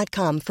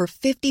BlueNile.com for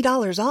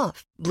 $50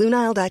 off.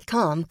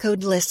 BlueNile.com,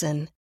 code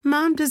LISTEN.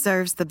 Mom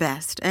deserves the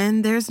best,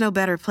 and there's no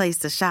better place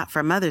to shop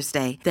for Mother's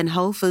Day than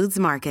Whole Foods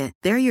Market.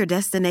 They're your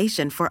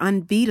destination for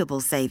unbeatable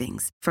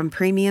savings, from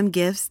premium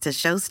gifts to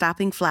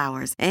show-stopping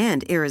flowers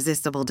and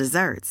irresistible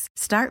desserts.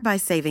 Start by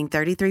saving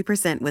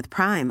 33% with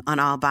Prime on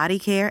all body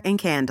care and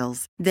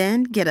candles.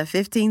 Then get a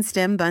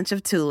 15-stem bunch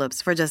of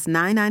tulips for just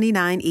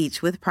 $9.99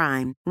 each with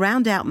Prime.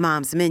 Round out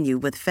Mom's menu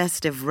with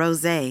festive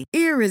rosé,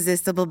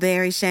 irresistible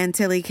berry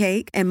chantilly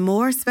cake, and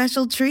more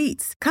special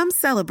treats. Come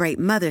celebrate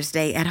Mother's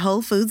Day at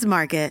Whole Foods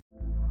Market.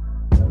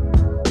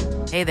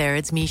 Hey there,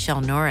 it's Michelle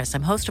Norris.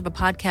 I'm host of a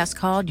podcast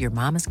called Your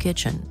Mama's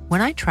Kitchen.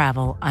 When I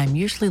travel, I'm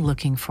usually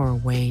looking for a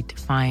way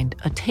to find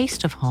a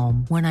taste of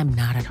home when I'm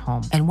not at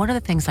home. And one of the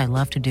things I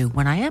love to do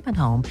when I am at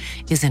home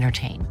is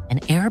entertain.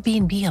 And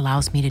Airbnb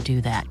allows me to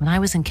do that. When I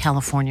was in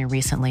California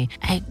recently,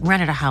 I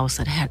rented a house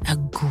that had a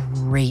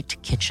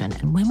great kitchen.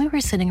 And when we were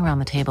sitting around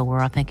the table, we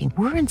were all thinking,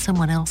 we're in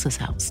someone else's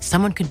house.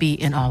 Someone could be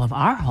in all of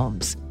our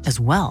homes as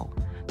well.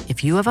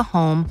 If you have a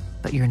home,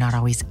 but you're not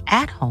always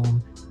at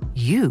home,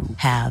 you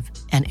have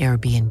an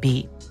Airbnb.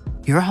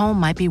 Your home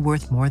might be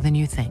worth more than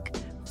you think.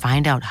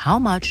 Find out how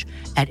much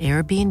at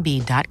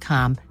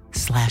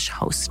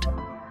airbnb.com/host.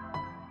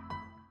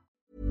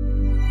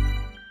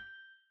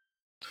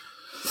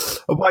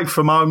 Away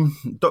from home,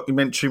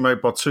 documentary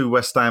made by 2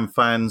 West Ham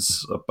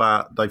fans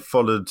about they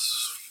followed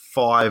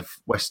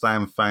 5 West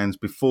Ham fans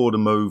before the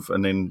move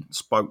and then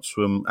spoke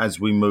to them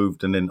as we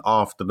moved and then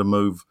after the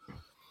move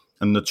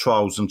and the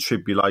trials and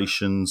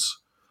tribulations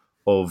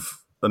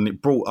of, and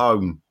it brought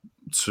home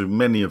to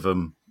many of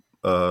them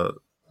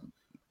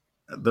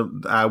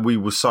how we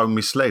were so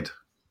misled.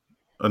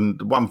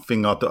 And one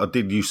thing I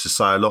did used to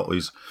say a lot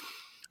is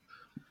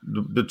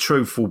the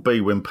truth will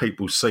be when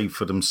people see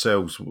for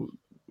themselves.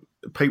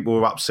 People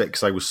were upset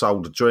because they were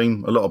sold a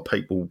dream. A lot of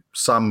people,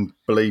 some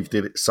believed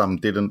it, some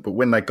didn't. But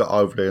when they got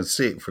over there and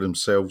see it for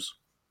themselves,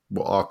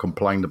 what I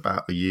complained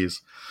about for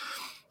years,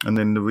 and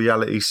then the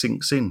reality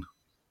sinks in.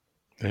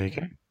 There you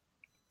go.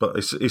 But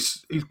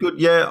it's good.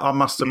 Yeah, I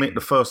must admit,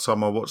 the first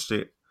time I watched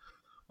it,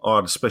 I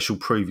had a special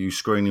preview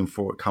screening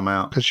for it come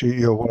out. Because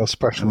you're well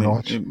special,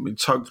 Nige. It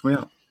choked me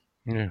up.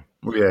 Yeah.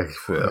 Yeah.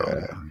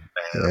 People.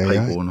 There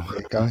you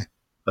go.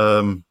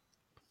 There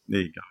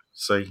you go.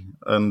 See?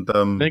 And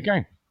there you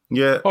go.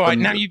 yeah. All right,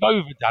 now you've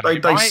overdone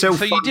it, right? So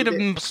you did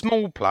it. a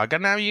small plug,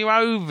 and now you're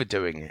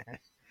overdoing it.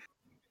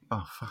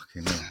 Oh,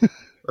 fucking hell.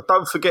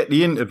 Don't forget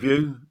the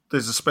interview.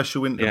 There's a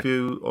special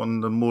interview on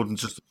the More Than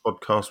Just a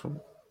Podcast.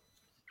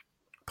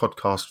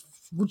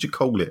 What do you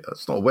call it?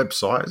 It's not a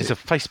website. It's a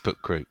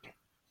Facebook group.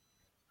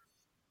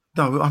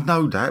 No, I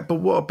know that.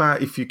 But what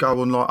about if you go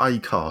on like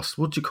Acast?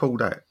 What do you call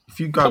that? If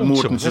you go Portal.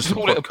 more than just Let's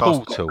call it a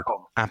portal.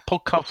 A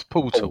podcast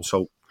portal.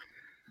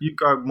 You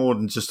go more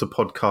than just a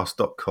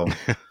podcast.com.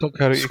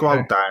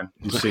 Scroll down,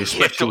 you'll see a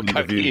special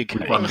interview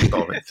with one of the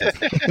directors.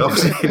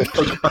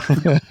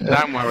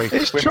 Don't worry.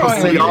 He's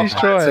trying.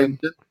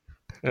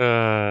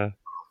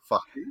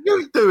 Fuck it.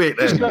 You do it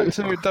then. Just go to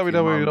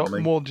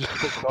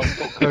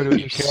www.morethanjustapodcast.co.uk.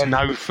 You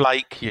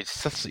snowflake.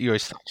 You're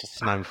such a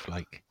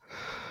snowflake.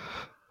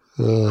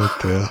 Oh,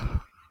 dear.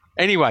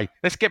 Anyway,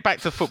 let's get back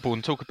to football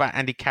and talk about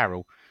Andy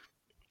Carroll.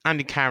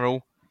 Andy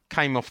Carroll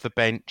came off the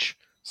bench,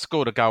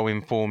 scored a goal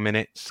in 4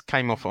 minutes,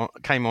 came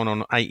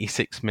on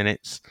 86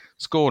 minutes,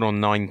 scored on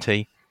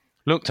 90,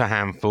 looked a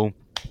handful.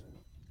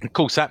 Of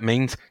course, that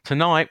means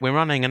tonight we're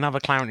running another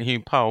Clarendon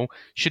Hugh poll.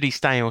 Should he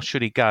stay or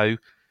should he go?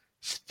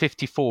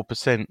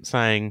 54%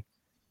 saying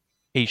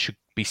he should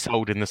be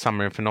sold in the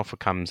summer if an offer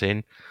comes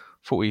in.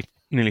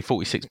 Nearly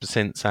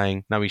 46%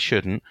 saying no, he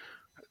shouldn't.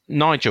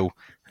 Nigel,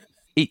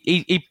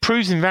 he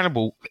proves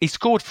invaluable. He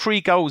scored 3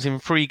 goals in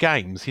 3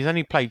 games. He's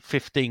only played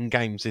 15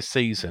 games this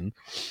season.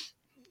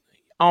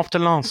 After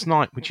last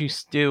night, would you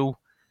still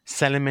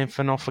sell him if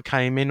an offer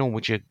came in, or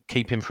would you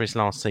keep him for his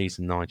last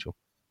season, Nigel?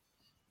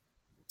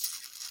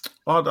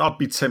 I'd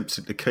be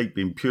tempted to keep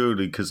him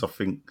purely because I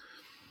think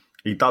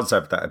he does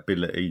have that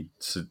ability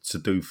to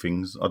do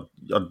things. I'd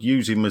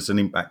use him as an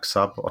impact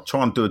sub. I'd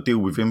try and do a deal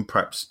with him,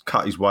 perhaps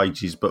cut his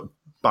wages, but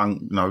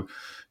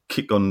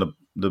kick on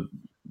the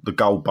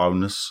goal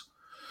bonus,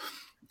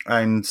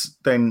 and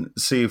then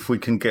see if we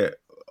can get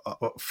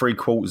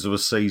 3/4 of a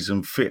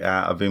season fit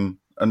out of him.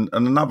 And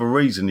another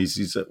reason is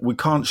that we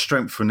can't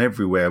strengthen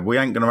everywhere. We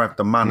ain't going to have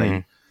the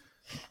money.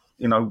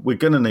 We're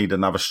going to need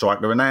another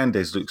striker.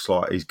 Hernandez looks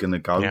like he's going to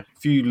go. Yeah.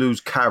 If you lose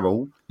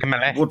Carroll,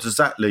 MLS. What does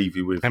that leave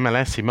you with?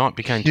 MLS, he might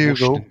be going to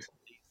Washington.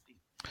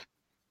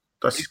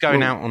 He's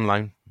going out on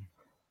loan.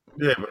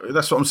 Yeah, but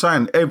that's what I'm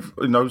saying.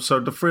 So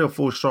the 3 or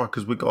 4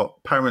 strikers we got,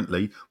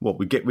 apparently,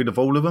 we get rid of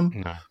all of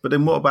them? No. But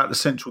then what about the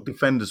central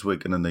defenders we're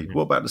going to need?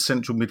 What about the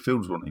central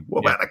midfielders we're going to need?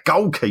 What about the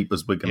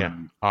goalkeepers we're going to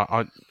need?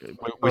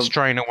 We're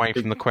straying away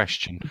from the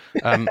question.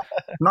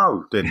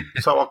 No, then.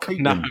 So I'll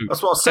keep them.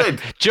 That's what I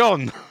said.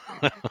 John.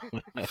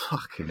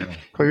 Fucking hell.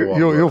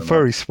 You're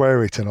very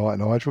sweary tonight,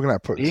 Nigel. We're going to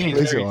put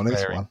Lizzie on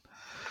this one.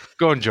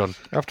 Go on, John. You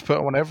have to put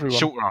it on everyone.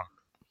 Short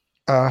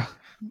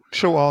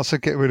Short answer,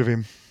 get rid of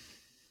him.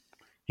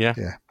 Yeah.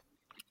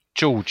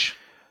 George.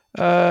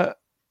 Look,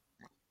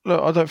 I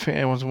don't think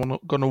anyone's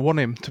going to want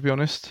him, to be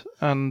honest.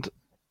 And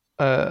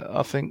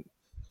I think,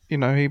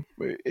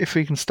 if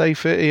he can stay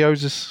fit, he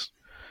owes us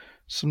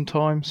some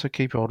time, so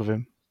keep hold of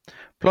him.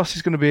 Plus,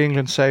 he's going to be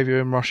England's saviour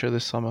in Russia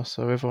this summer,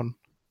 so everyone...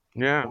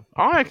 Yeah,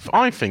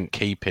 I think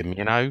keep him,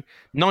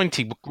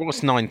 90,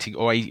 what's 90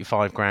 or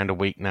 85 grand a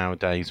week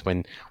nowadays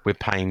when we're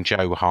paying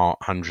Joe Hart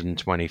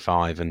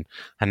 125 and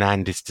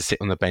Hernandez to sit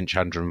on the bench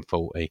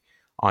 140.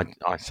 I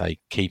say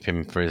keep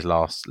him for his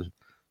last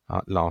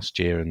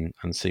year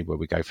and see where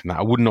we go from that.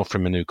 I wouldn't offer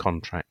him a new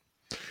contract.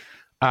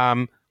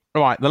 Right,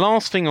 the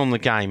last thing on the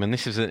game, and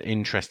this is an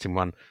interesting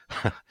one,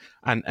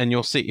 and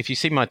you'll see, if you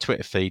see my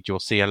Twitter feed, you'll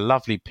see a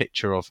lovely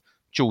picture of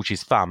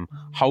George's thumb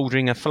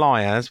holding a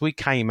flyer. As we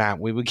came out,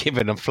 we were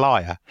given a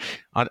flyer.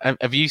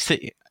 Have you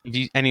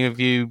any of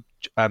you,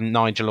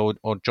 Nigel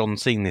or John,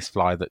 seen this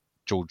flyer that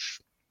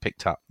George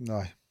picked up?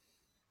 No.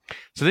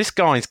 So this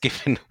guy's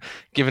giving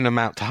them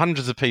out to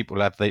hundreds of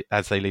people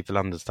as they leave the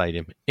London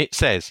Stadium. It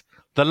says,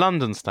 the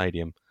London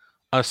Stadium,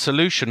 a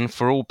solution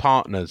for all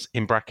partners,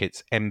 in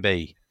brackets,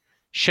 MB.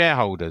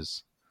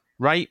 Shareholders,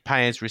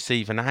 ratepayers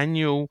receive an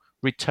annual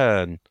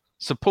return.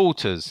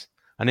 Supporters,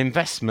 an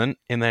investment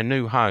in their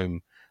new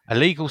home. A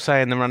legal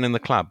say in the running the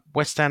club.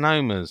 West End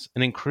owners,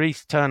 an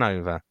increased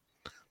turnover.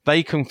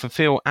 They can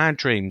fulfil our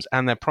dreams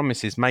and their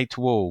promises made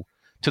to all.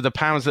 To the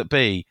powers that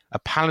be, a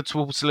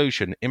palatable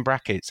solution, in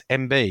brackets,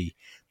 MB.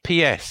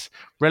 PS,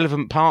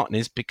 relevant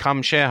partners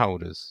become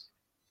shareholders.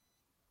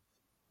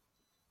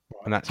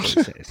 And that's what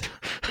it says.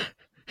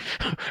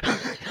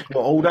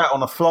 All that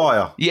on a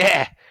flyer?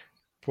 Yeah.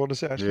 What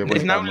does it actually Yeah, mean?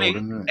 There's no What link.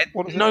 isn't it?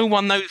 What is it? No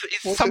one knows.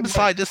 It's What's some it mean?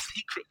 side of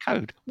secret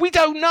code. We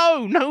don't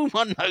know. No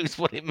one knows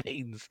what it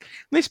means.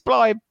 This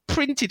guy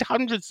printed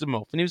hundreds of them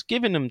off, and he was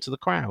giving them to the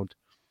crowd,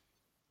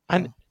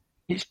 and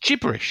it's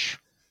gibberish.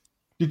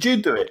 Did you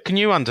do it? Can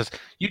you understand?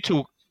 You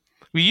talk.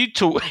 Well, you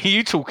talk.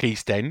 You talk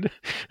East End.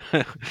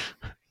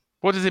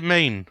 What does it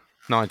mean,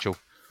 Nigel?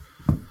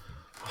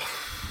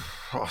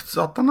 I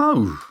don't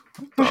know.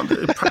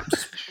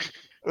 Perhaps.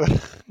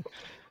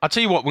 I'll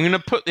tell you what. We're going to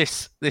put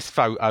this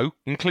photo,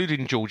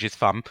 including George's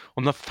thumb,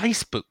 on the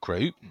Facebook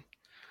group,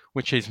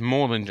 which is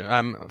more than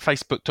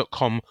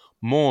facebook.com,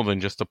 more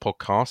than just a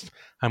podcast,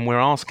 and we'll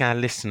ask our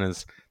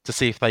listeners to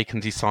see if they can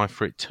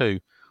decipher it too,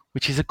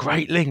 which is a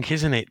great link,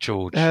 isn't it,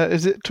 George?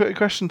 Is it Twitter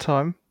question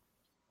time?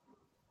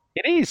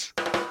 It is.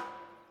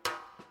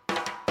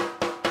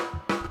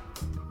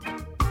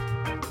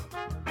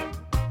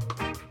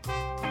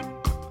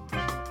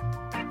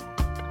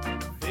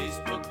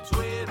 Facebook,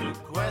 Twitter,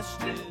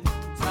 question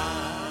time.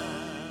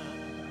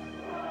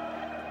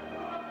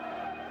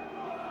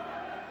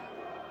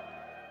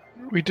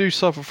 We do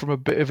suffer from a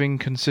bit of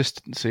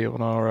inconsistency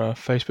on our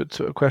Facebook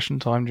Twitter question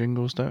time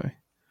jingles, don't we?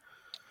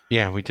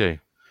 Yeah, we do.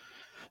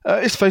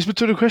 It's Facebook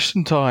Twitter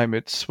question time.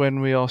 It's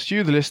when we ask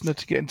you, the listener,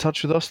 to get in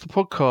touch with us, the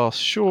podcast.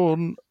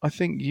 Sean, I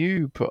think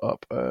you put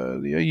up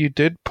earlier. You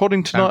did.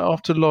 Podding tonight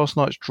after last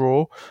night's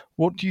draw.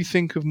 What do you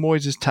think of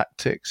Moyes'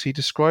 tactics? He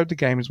described the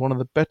game as one of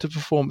the better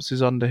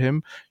performances under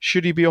him.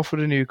 Should he be offered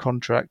a new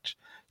contract?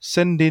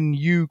 Send in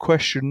you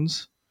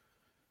questions,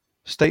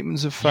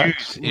 statements of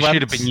fact, It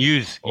should have been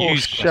used or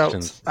questions.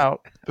 shouts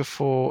out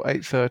before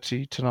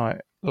 8:30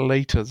 tonight.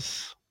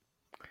 Laters.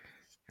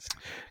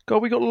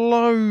 God, we got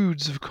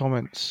loads of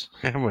comments.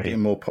 Haven't we?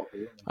 Getting more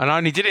popular. And I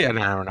only did it an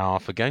hour and a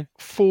half ago.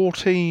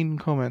 14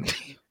 comments.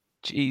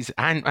 Jeez,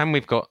 and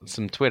we've got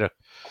some Twitter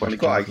We've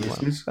questions. got 8 as well.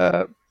 listeners.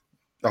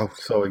 Uh,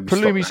 Sorry.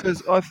 Palumi stop that.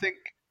 says,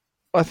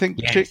 I think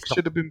Yeah, Chick stop.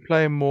 should have been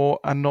playing more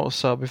and not a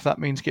sub. If that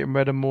means getting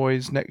rid of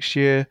Moyes next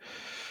year,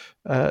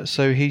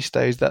 so he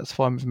stays, that's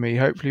fine with me.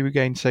 Hopefully we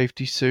gain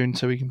safety soon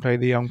so we can play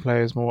the young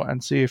players more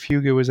and see if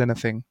Hugo is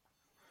anything.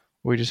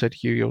 We just said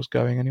Hugo's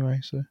going anyway,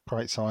 so...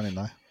 Great signing,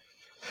 though.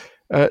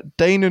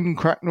 Danon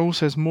Cracknell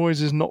says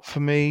Moyes is not for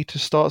me. To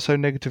start so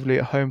negatively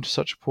at home to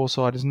such a poor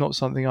side is not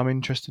something I'm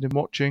interested in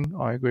watching.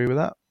 I agree with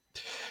that.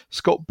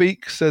 Scott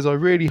Beek says, I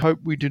really hope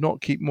we do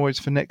not keep Moyes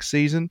for next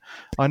season.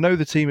 I know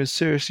the team has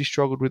seriously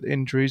struggled with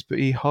injuries, but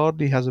he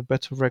hardly has a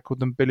better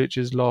record than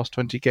Billich's last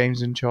 20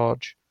 games in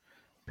charge.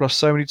 Plus,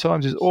 so many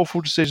times his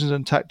awful decisions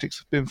and tactics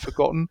have been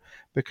forgotten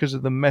because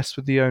of the mess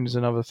with the owners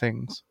and other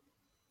things.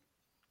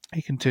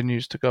 He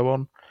continues to go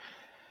on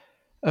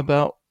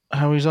about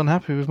how he's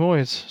unhappy with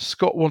Moyes.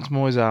 Scott wants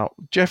Moyes out.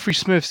 Jeffrey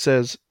Smith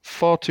says,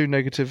 far too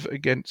negative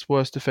against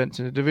worst defence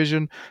in the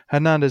division.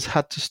 Hernandez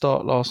had to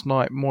start last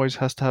night. Moyes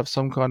has to have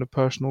some kind of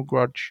personal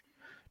grudge.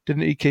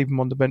 Didn't he keep him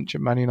on the bench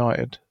at Man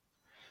United?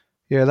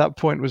 Yeah, that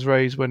point was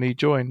raised when he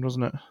joined,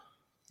 wasn't it?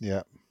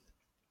 Yeah.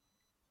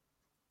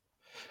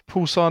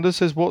 Paul Sanders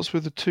says, what's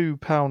with the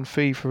 £2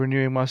 fee for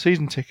renewing my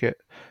season ticket?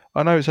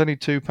 I know it's only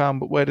 £2,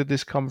 but where did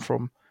this come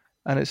from?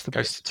 And it's the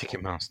Goes to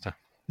Ticketmaster.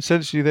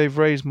 essentially they've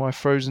raised my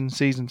frozen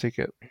season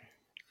ticket.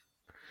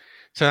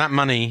 So that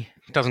money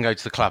doesn't go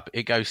to the club.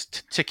 It goes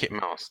to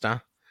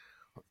Ticketmaster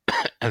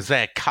as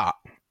their cut.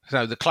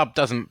 So the club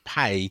doesn't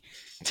pay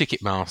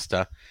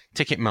Ticketmaster.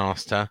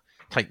 Ticketmaster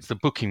takes the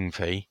booking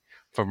fee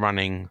for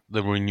running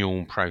the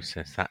renewal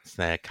process. That's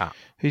their cut.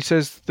 He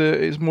says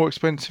that it's more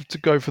expensive to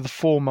go for the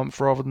 4-month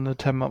rather than the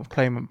 10-month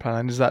payment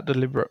plan. Is that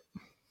deliberate?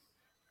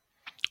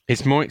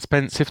 It's more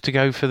expensive to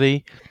go for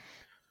the...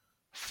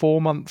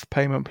 4-month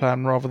payment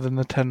plan rather than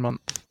the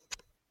 10-month.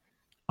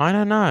 I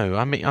don't know.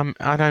 I mean,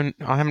 I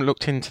haven't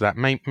looked into that.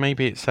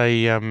 Maybe it's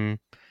a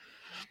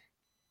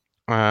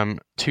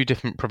two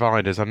different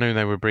providers. I knew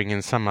they were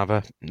bringing some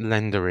other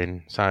lender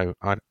in, so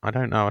I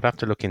don't know. I'd have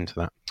to look into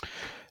that.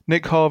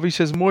 Nick Harvey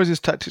says Moyes'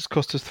 tactics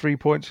cost us 3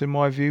 points in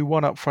my view.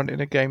 One up front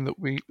in a game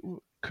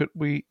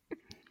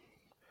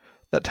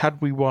that had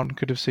we won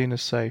could have seen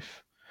us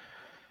safe.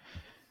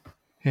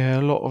 Yeah,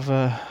 a lot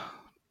of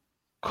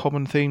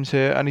common themes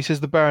here. And he says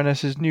the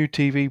Baroness's new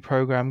TV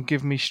programme,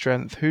 Give Me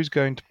Strength. Who's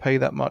going to pay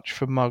that much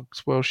for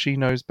mugs? Well, she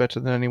knows better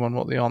than anyone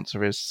what the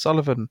answer is.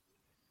 Sullivan.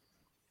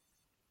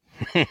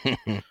 Give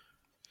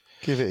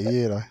it a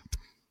year, though.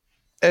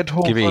 Ed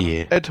Give it a Hawthorne,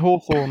 year. Ed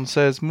Hawthorne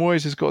says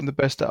Moyes has gotten the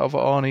best out of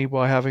Arnie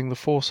by having the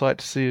foresight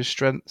to see his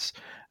strengths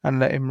and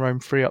let him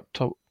roam free up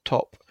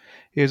top.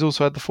 He has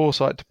also had the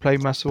foresight to play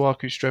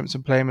Masuaku's strengths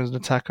and play him as an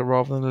attacker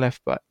rather than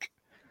left back.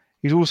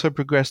 He's also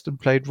progressed and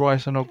played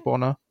Rice and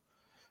Ogbonna.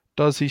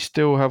 Does he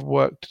still have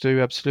work to do?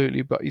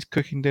 Absolutely, but he's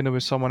cooking dinner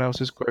with someone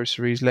else's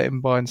groceries. Let him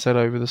buy and sell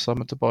over the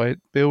summer to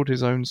build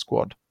his own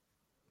squad.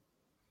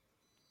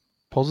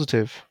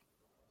 Positive.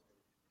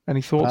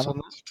 Any thoughts on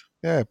that?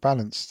 Yeah,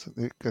 balanced.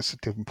 That's a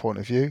different point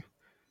of view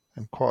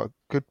and quite a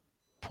good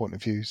point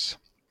of views.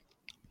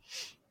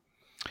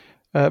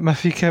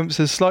 Matthew Kemp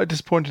says, slightly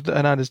disappointed that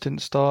Hernandez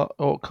didn't start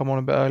or come on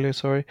a bit earlier,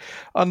 sorry.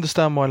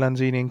 Understand why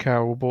Lanzini and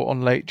Carroll were brought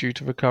on late due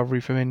to recovery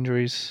from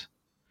injuries.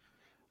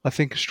 I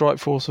think a strike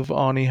force of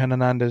Arnie and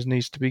Hernandez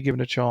needs to be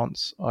given a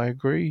chance. I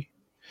agree.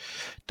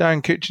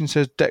 Dan Kitchen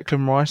says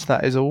Declan Rice,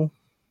 that is all.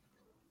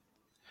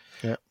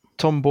 Yeah.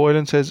 Tom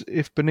Boylan says,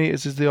 if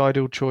Benitez is the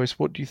ideal choice,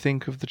 what do you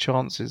think of the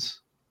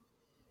chances?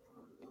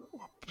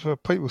 So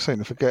people seem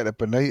to forget that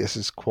Benitez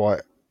is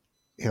quite,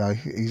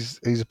 he's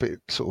a bit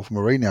sort of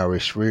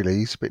Mourinho-ish, really.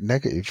 He's a bit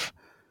negative.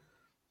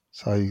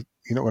 So you're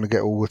not going to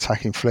get all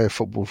attacking flair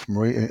football from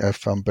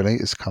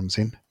Benitez comes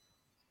in.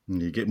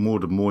 You get more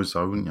than Moyes,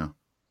 though, wouldn't you?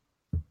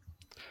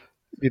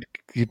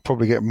 You'd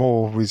probably get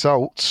more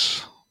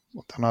results.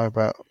 I don't know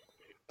about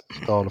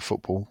style of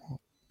football.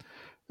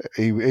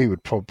 He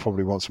would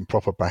probably want some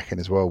proper backing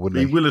as well,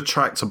 wouldn't he? He will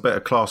attract a better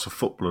class of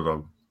footballer,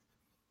 though.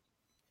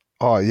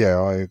 Oh, yeah,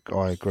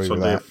 I agree So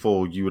with that.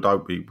 therefore, you would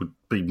hope it would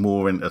be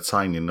more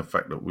entertaining, the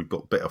fact that we've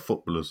got better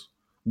footballers.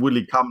 Will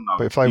he come, though?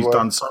 But if He's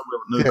done so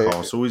well at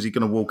Newcastle. Is he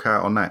going to walk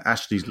out on that?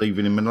 Ashley's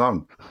leaving him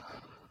alone.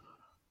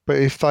 But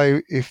if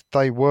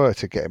they were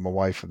to get him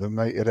away from them,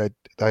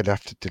 they'd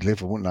have to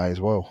deliver, wouldn't they, as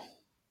well?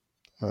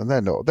 And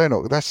they're not.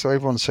 That's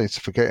everyone seems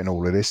to forgetting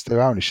all of this.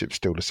 Their ownership's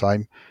still the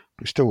same.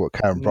 We've still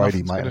got Karen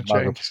Brady, mate.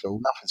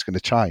 Nothing's going to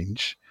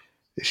change.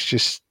 It's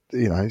just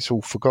it's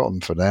all forgotten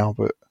for now.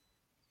 But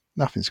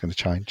nothing's going to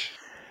change.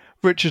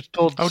 Richard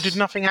Dodds. Oh, did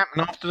nothing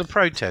happen after the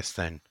protest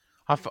then?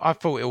 I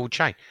thought it all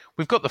changed.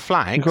 We've got the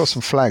flags. We've got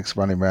some flags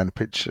running around the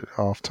pitch at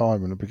half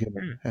time and the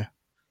beginning. Yeah.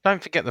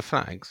 Don't forget the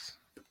flags.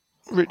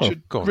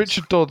 Richard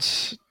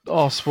Dodds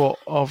asked what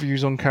our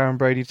views on Karen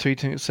Brady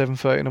tweeting at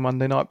 7:30 on a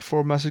Monday night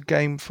before a massive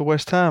game for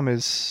West Ham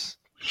is.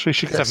 She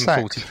should get 7:43.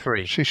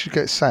 sacked. She should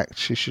get sacked.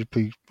 She should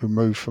be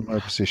removed from her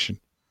position.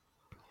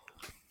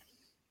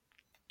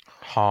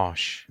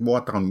 Harsh.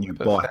 Why don't you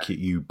bike it,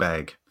 you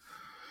bag?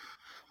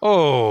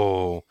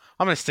 Oh,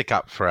 I'm going to stick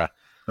up for her.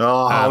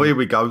 Oh, here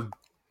we go.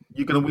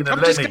 You're going to win a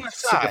Lenny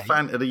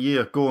Sycophant of the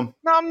year. Go on.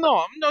 No, I'm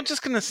not. I'm not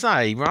just going to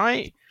say,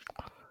 right?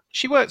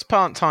 She works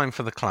part-time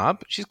for the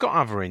club. She's got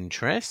other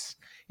interests.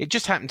 It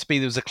just happened to be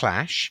there was a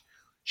clash.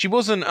 She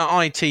wasn't at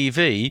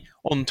ITV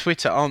on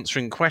Twitter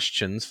answering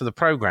questions for the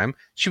programme.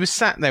 She was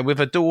sat there with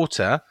her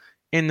daughter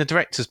in the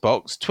director's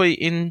box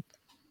tweeting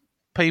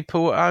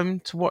people at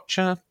home to watch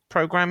her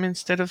programme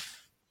instead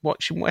of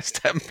watching West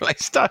Ham play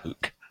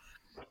Stoke.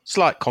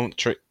 Slight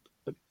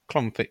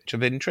conflict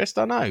of interest,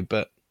 I know,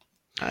 but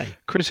hey.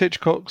 Chris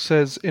Hitchcock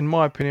says, in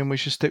my opinion, we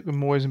should stick with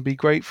Moyes and be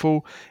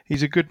grateful.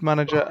 He's a good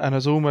manager and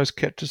has almost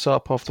kept us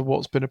up after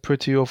what's been a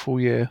pretty awful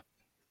year.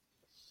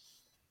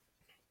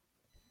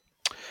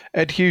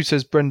 Ed Hughes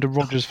says Brendan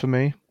Rodgers for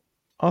me.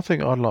 I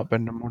think I'd like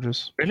Brendan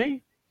Rodgers.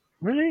 Really?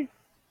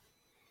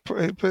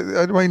 But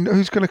I mean,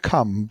 who's going to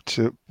come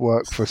to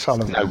work for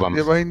Sullivan? No one.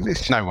 I mean,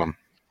 it's no one.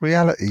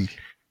 Reality.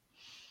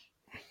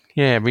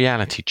 Yeah,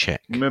 reality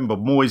check. Remember,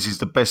 Moyes is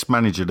the best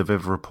manager they've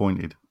ever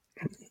appointed.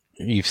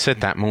 You've said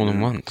that more than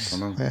once.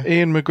 Yeah.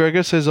 Ian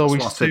McGregor says, are we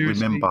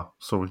seriously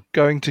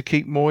going to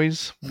keep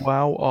Moyes?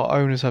 Wow, our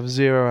owners have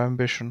zero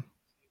ambition.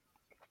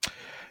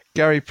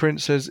 Gary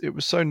Prince says, it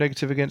was so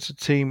negative against a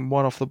team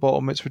one off the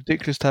bottom. It's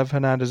ridiculous to have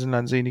Hernandez and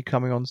Lanzini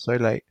coming on so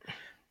late.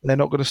 They're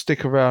not going to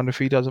stick around if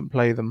he doesn't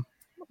play them.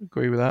 I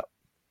agree with that.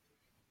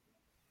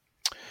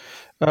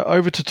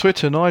 Over to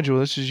Twitter, Nigel.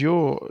 This is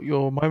your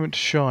moment to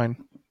shine.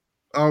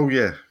 Oh,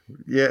 yeah.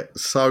 Yeah,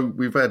 so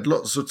we've had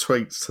lots of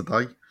tweets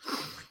today.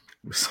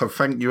 So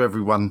thank you,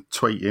 everyone,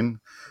 tweeting.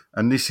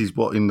 And this is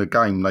what in the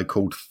game they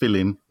called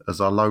fill-in as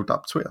I load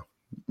up Twitter.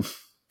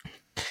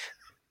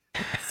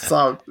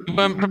 So you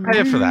weren't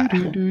prepared for that.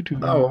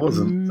 No, I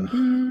wasn't.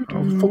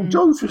 I thought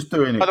Jones was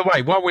doing it. By the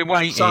way, while we're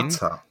waiting,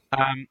 Shut up.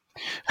 I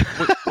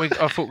thought we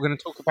were going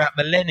to talk about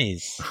the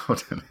Lennies.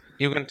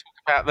 You were going to talk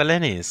about the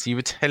Lennies. You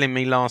were telling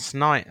me last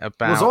night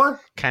about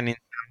Canning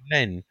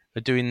Len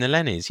are doing the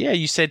Lennies. Yeah,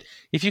 you said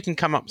if you can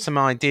come up with some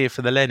idea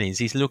for the Lennies,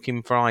 he's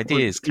looking for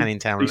ideas. Canning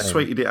Town He Len.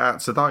 tweeted it out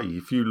today.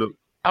 If you look,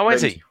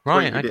 is he?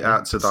 Right, tweeted it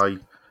out today.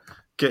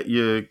 Get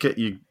your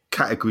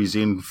categories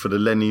in for the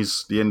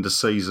Lennies, the end of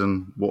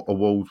season, what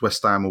awards,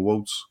 West Ham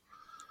awards.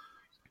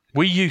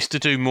 We used to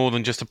do more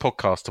than just a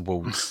podcast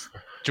awards.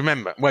 Do you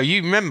remember? Well,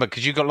 you remember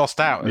because you got lost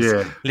out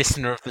as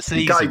listener of the season.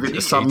 He gave it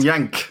to some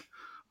yank.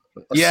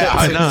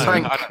 I know.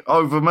 Tank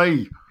over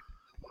me.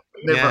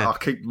 I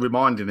keep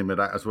reminding him of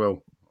that as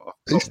well.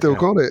 He's still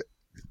got it.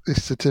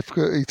 His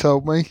certificate, he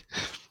told me.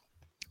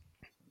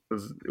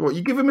 What,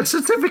 you give him a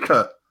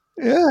certificate?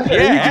 Yeah, you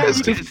get a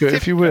certificate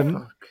if you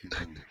win.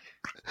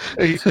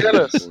 He's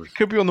jealous. It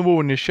could be on the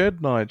wall in your shed,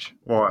 Nige.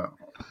 Right.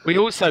 We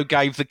also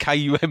gave the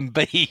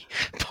KUMB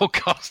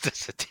podcaster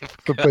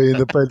certificate for being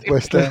the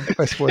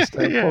best West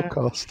Ham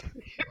podcast.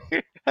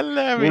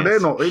 Hilarious. Well, they're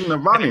not in the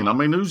running. I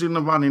mean, who's in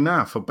the running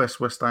now for best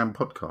West Ham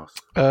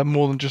podcast?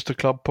 More than just a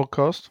club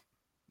podcast.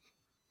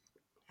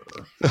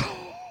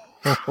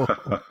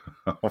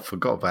 I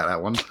forgot about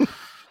that one.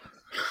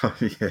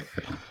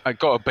 It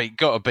got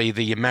to be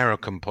the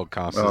American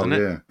podcast, isn't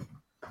it? Yeah.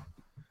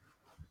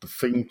 The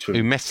theme tune.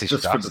 Who messaged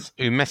us?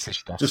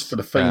 Just for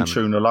the theme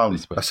tune alone.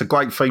 That's a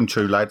great theme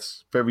tune,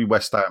 lads. Very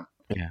West Ham.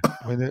 Yeah.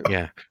 We need,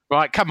 Yeah.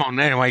 Right, come on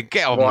anyway,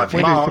 get on Right, with we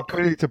it. need Mark. to,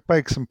 we need to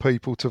beg some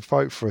people to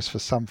vote for us for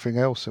something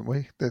else, haven't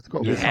we? There's got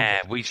to be something. Yeah,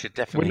 we should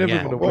We're definitely. never Yeah.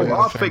 going to Well, win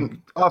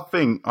anything.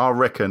 I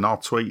reckon I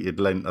tweeted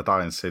Len today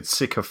and said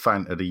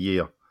sycophant of the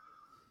year.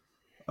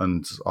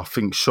 And I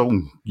think,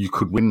 Sean, you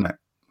could win that.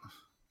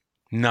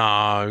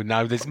 No,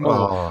 there's more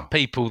Oh.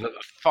 people that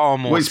are far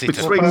more. Well, it's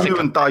between you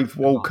and Dave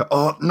Walker.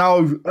 Oh,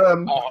 no.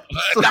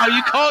 No,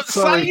 you can't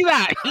Sorry. say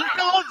that. You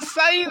can't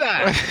say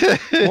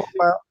that.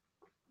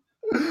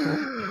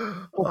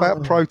 What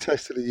about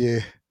protest of the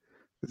year?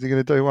 Is he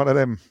going to do one of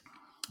them?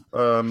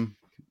 You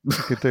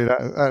could do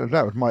that.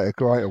 That would make a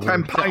great award.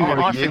 Campaign of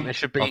the I year. think there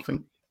should be I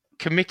think.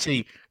 committee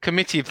of the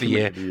Committee year,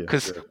 of the year,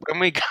 because yeah.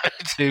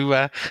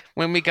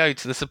 when we go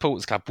to the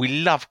supporters club,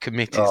 we love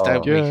committees, Oh.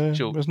 don't we? Yeah,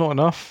 Sure. there's not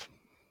enough.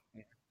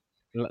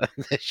 There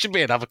should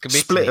be another committee.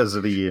 Splitters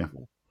of the year.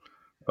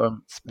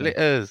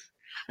 Splitters.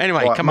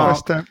 Anyway, Right, come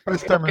Mark. on.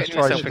 Best Stop getting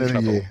yourself demonstration in of the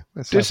trouble. year.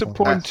 Let's have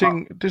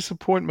one.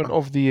 Disappointment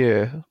of the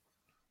year.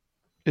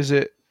 Is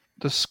it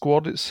the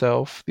squad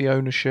itself, the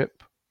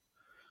ownership,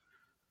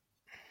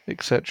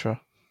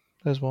 etc.?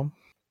 There's one.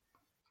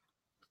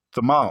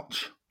 The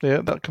March.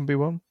 Yeah, that can be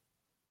one.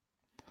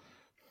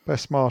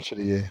 Best march of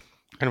the year.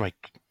 Anyway,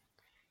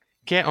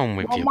 get on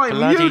with Oh, your mate,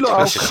 bloody you lot are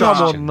questions. Come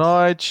on,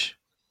 Nige.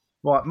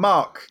 Right,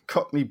 Mark,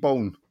 Cockney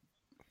Born.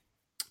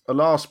 A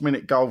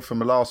last-minute goal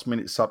from a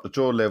last-minute sub to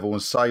draw level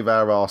and save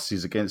our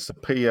asses against a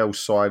PL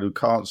side who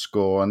can't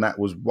score, and that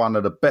was one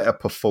of the better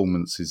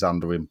performances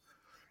under him.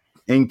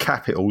 In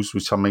capitals,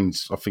 which I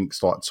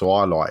think's like to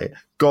highlight it.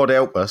 God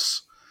help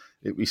us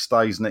if he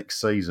stays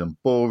next season.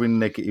 Boring,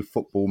 negative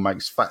football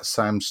makes Fat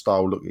Sam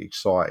style look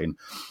exciting.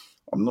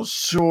 I'm not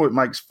sure it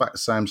makes Fat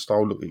Sam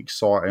style look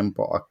exciting,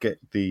 but I get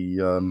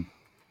the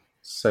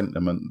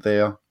sentiment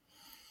there.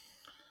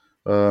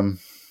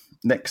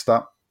 Next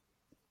up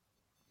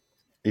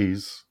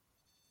is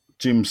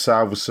Jim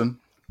Salverson.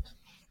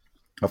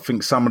 I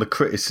think some of the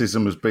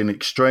criticism has been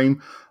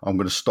extreme. I'm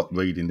going to stop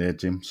reading there,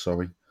 Jim.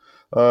 Sorry.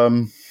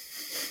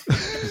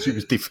 She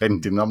was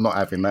defending. I'm not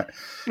having that.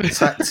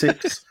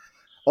 Tactics.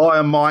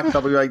 Iron Mike,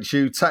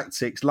 WHU.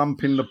 Tactics.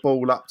 Lumping the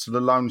ball up to the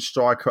lone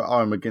striker at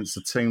home against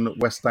the team that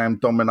West Ham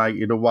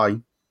dominated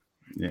away.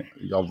 Yeah,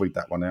 I'll read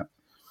that one out.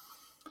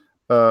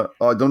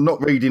 I'm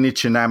not reading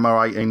Ichinama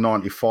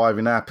 1895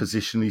 in our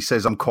position. He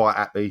says, I'm quite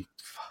happy.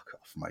 Fuck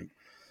off, mate.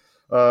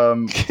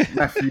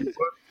 Matthew.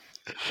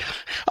 I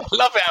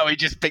love how he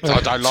just picked.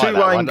 I don't like Two that rain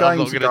one. I'm not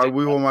games gonna ago, do-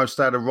 we almost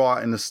had a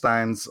riot in the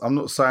stands. I'm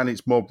not saying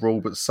it's mob rule,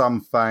 but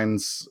some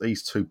fans,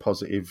 he's too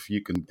positive.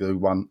 You can do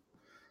one.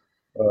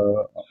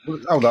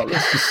 Hold up,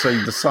 let's just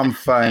see. Some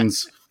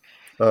fans,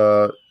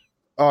 2-year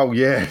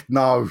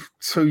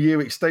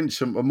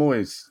extension for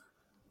Moyes,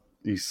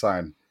 he's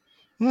saying.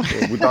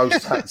 With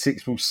those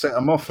tactics, we'll set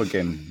them off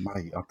again,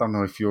 mate. I don't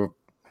know if you're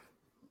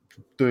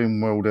doing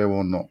well there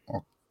or not.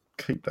 I'll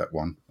keep that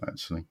one,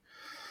 actually.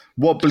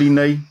 Wobbly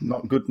knee,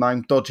 not a good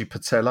name. Dodgy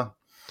patella.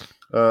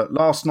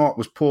 Last night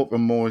was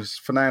Portland Moyes.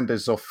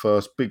 Fernandez off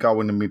first. Big O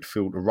in the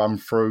midfield to run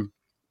through.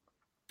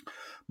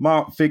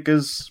 Mark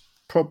Vickers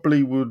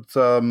probably would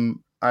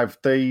have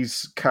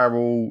these,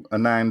 Carroll,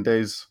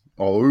 Hernandez,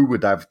 or who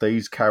would have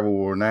these, Carroll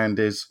or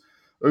Hernandez?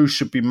 Who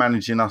should be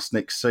managing us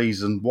next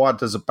season? Why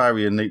does a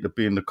barrier need to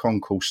be in the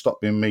concourse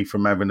stopping me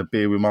from having a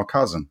beer with my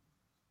cousin?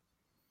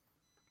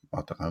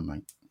 I don't know,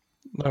 mate.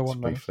 No one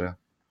To be knows. fair.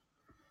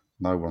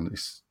 No one.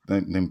 It's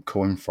them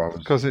coin throwers.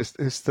 Because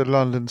it's the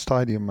London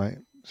Stadium, mate.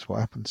 That's what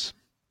happens.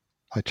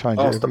 They change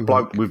it Ask the every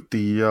bloke week. with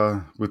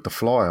the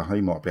flyer. He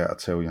might be able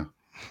to tell you.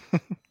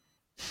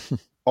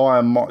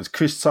 Iron Mike.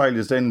 Chris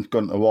Taylor's then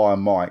gone to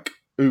Iron Mike.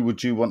 Who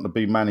would you want to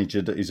be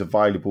manager that is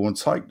available and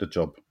take the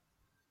job?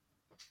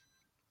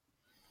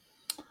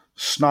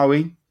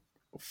 Snowy.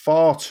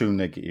 Far too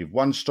negative.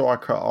 One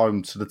striker at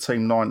home to the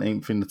team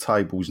 19th in the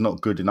table is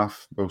not good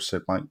enough. Well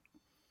said, mate.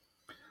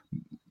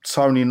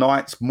 Tony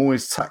Knight,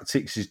 Moyes'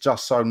 tactics is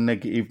just so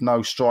negative.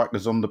 No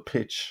strikers on the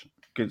pitch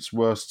against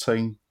worst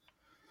team.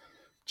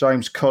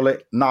 James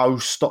Collett, no,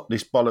 stop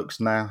this bollocks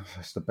now.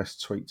 That's the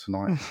best tweet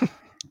tonight.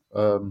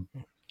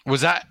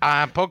 Was that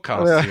our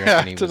podcast? Yeah, you reckon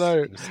I he don't was-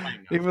 know. he was saying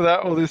that? Either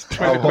that or this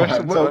Twitter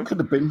question. well, time. it could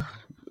have been,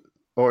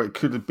 or it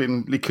could have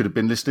been. He could have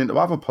been listening to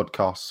other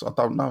podcasts. I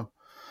don't know.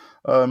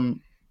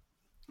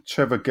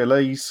 Trevor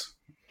Gillies,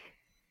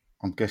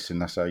 I'm guessing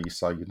that's how you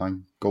say your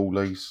name.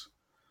 Gullies.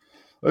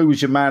 Who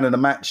was your man of the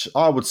match?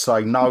 I would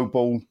say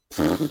Noble.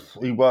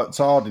 He worked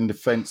hard in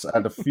defence,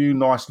 had a few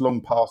nice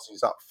long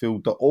passes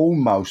upfield that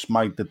almost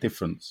made the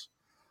difference.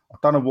 I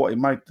don't know what it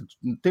made the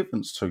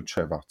difference to,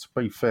 Trevor, to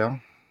be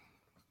fair.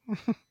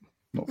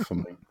 Not for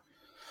me.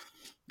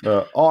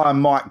 I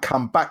might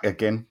come back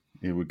again.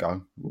 Here we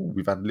go. Ooh,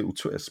 we've had a little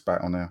Twitter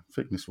spat on our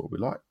fitness, what we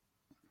like.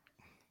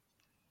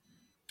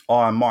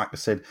 Iron Mike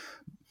said,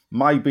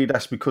 maybe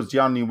that's because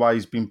the only way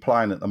he's been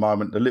playing at the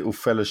moment, the little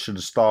fella should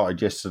have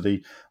started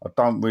yesterday. I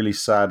don't really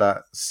see how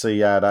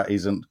that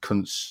isn't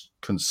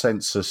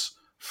consensus.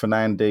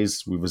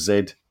 Fernandez with a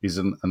Z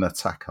isn't an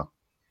attacker.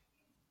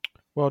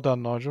 Well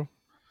done, Nigel.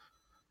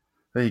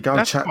 There you go,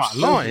 That's chaps. quite a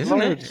lot,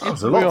 isn't it? That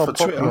was a We lot are for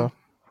Twitter. popular.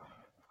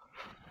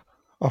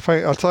 I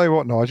think I'll tell you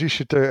what, Nigel, you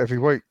should do it every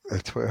week.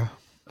 Twitter.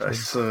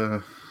 That's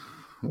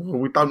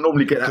we don't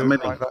normally get that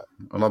many,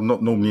 and I'm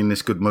not normally in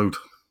this good mood.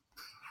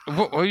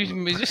 What? Are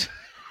you just...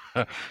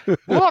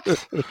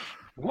 What?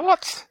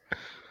 What?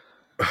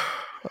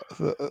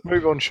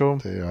 Move on, Sean.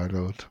 Dear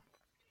Lord.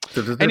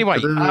 Anyway,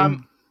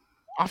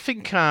 I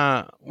think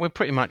we're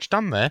pretty much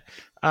done there.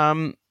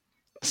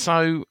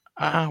 So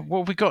what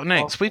have we got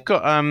next? We've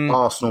got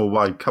Arsenal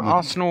away. Come on,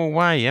 Arsenal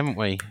away, haven't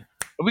we?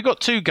 Have we got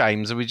 2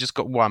 games, or we just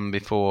got one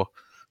before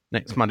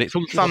next Monday? It's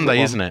on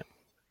Sunday, isn't it?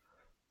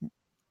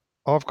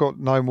 I've got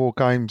no more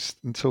games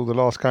until the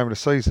last game of the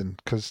season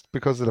because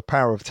of the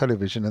power of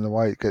television and the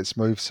way it gets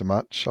moved so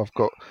much. I've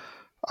got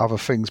other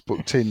things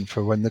booked in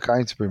for when the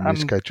games have been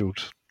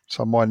rescheduled.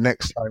 So my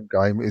next home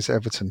game is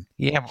Everton.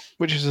 Yeah,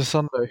 which is a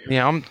Sunday.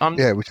 Yeah,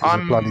 which is a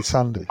bloody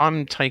Sunday.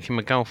 I'm taking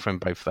my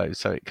girlfriend both of those,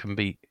 so it can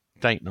be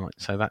date night.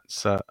 So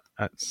that's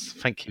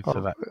thank you for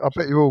that. I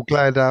bet you're all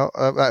glad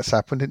that's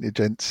happened, didn't you,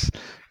 gents?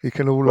 You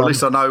can all. Well, at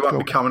least I know who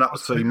won't be coming up to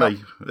see me.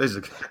 His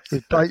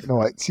date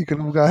nights. You can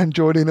all go and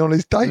join in on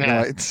his date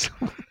nights.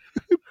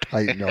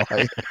 Date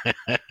night.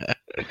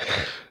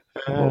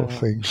 What a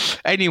thing.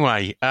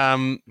 Anyway,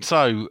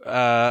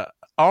 so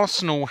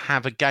Arsenal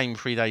have a game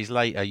 3 days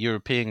later,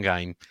 European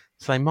game.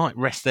 So they might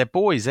rest their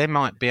boys. They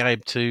might be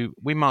able to.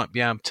 We might be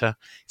able to.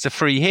 It's a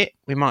free hit.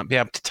 We might be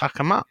able to tuck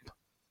them up.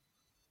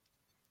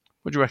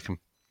 What do you reckon?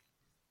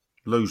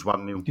 Lose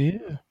 1-0.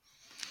 Yeah.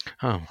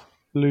 Oh.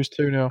 Lose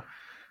 2-0.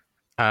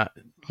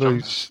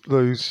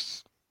 Lose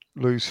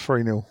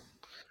 3-0.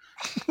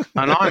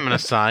 And I'm going to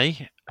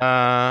say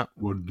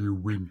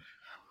 1-0 win.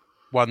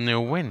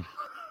 1-0 win.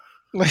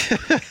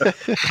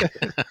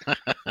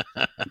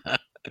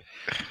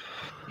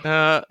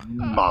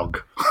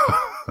 Mug.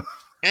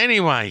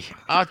 Anyway,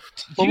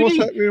 what's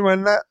happening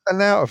when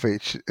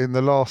Arnautovic in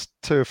the last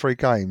 2 or 3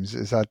 games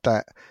has had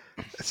that?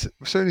 As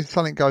soon as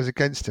something goes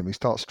against him, he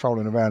starts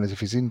strolling around as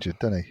if he's injured,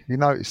 doesn't he? Have you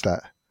noticed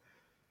that?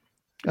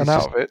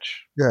 Arnautovic?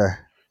 Yeah.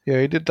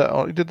 Yeah, he did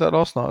that. He did that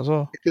last night as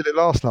well. He did it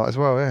last night as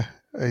well. Yeah,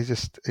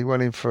 he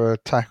went in for a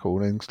tackle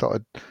and then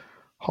started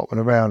hopping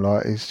around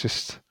like he's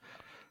just.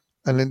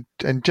 And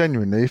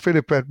genuinely, if he'd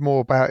have had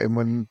more about him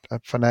when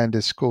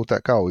Fernandes scored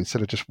that goal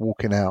instead of just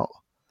walking out,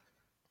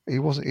 he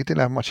didn't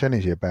have much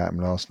energy about him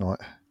last night.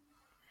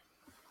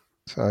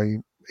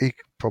 So he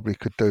probably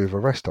could do with a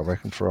rest, I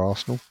reckon, for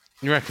Arsenal.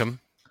 You reckon?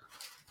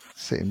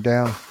 Sit him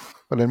down.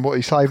 But then what are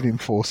you saving him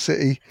for?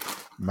 City,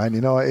 Man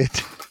United.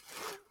 It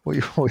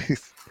wouldn't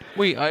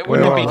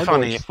it be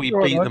funny if we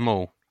beat them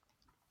all?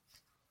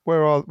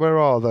 Where are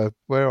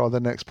the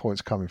next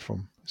points coming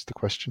from? Is the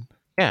question.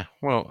 Yeah,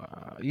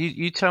 well,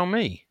 you tell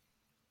me.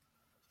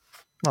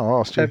 No, I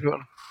asked you.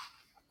 Everyone.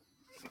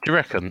 Do you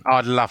reckon?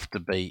 I'd love to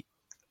beat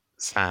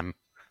Sam.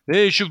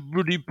 There's your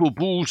bloody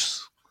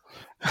bubbles.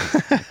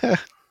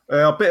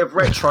 A bit of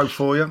retro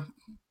for you.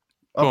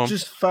 I've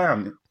just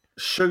found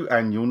Shoot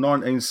Annual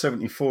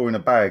 1974 in a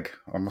bag.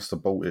 I must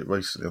have bought it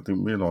recently. I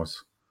didn't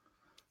realise.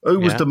 Who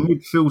was the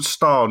midfield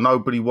star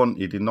nobody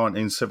wanted in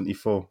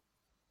 1974?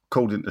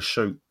 According to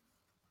Shoot.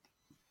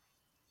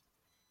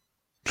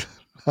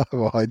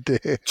 No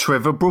idea.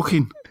 Trevor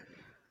Brooking.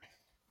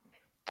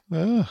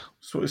 Oh.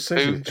 That's what it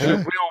says. Who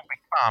will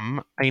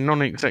become a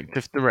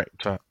non-executive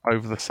director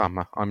over the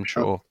summer, I'm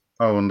sure.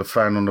 Oh, and the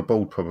fan on the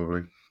board,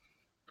 probably.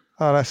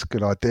 Oh, that's a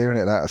good idea, isn't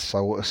it? That's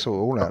sort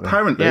all out there.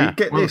 Apparently,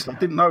 get this, I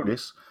didn't know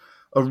this.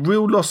 A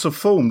real loss of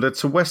form led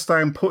to West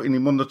Ham putting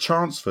him on the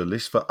transfer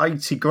list for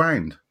 80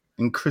 grand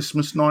in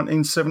Christmas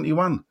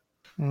 1971.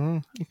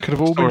 It could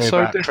have all been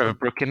so different. Trevor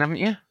Brooking, haven't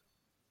you?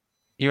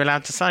 You're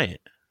allowed to say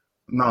it?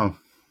 No.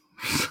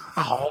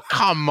 Oh,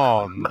 come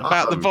on. No.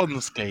 About the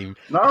bond scheme.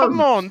 No.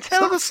 Come on,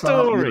 tell the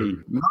story.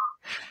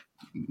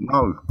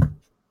 No.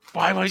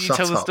 Why won't you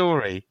tell the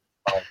story?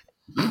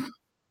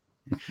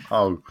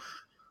 Oh.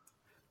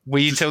 Will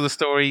you tell the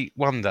story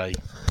one day?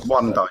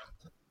 One day.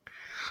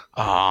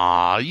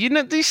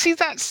 You see,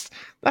 that's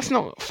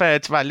not fair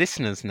to our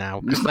listeners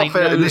now. It's not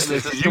fair to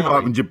listeners because you've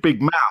opened your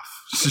big mouth.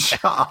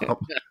 Shut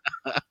up.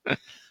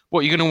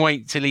 What, you're going to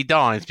wait till he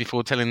dies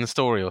before telling the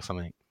story or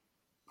something?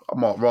 I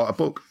might write a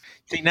book.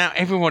 See, now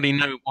everybody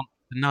wants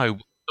to know what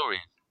the story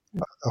is.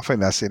 I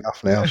think that's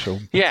enough now,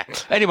 Sean. Yeah.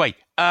 Anyway,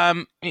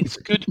 it's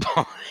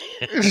goodbye.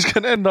 It's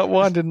going to end up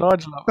winding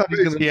Nigel up.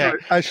 Yeah.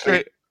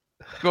 Actually,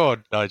 go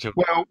on, Nigel.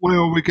 Well, where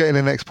are we getting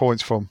the next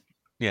points from?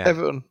 Yeah.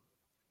 Everton.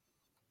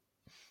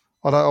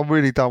 I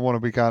really don't want to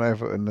be going to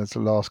Everton as the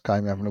last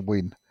game having a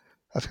win.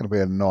 That's going to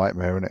be a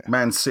nightmare, isn't it?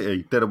 Man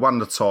City, they'd have won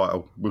the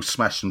title. We'll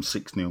smash them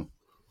 6-0.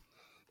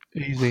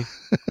 Easy.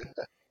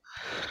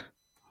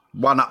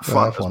 One up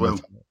front as well.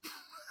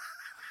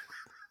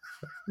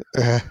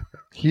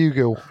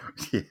 Hugo.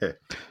 Yeah.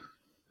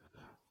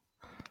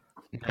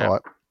 All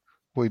right.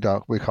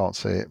 We can't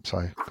see it,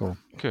 so go on.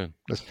 Good.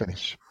 Let's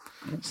finish.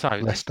 So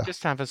let's Leicester.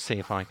 just have a see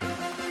if I can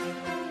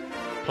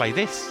play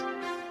this.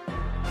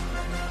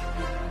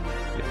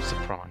 Little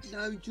surprise.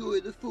 No joy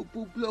at the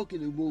football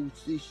blogging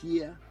awards this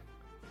year.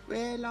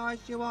 Realise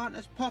you aren't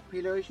as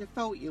popular as you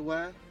thought you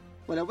were?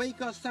 Well, have we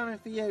got something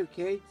for you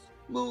kids?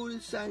 More than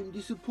the same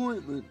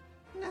disappointment.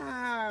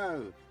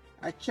 No,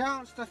 a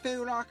chance to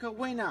feel like a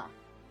winner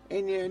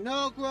in the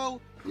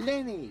inaugural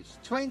Lenny's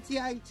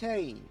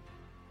 2018.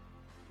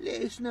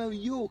 Let us know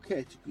your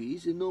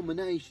categories and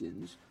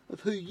nominations of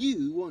who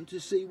you want to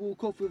see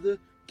walk off with the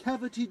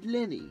coveted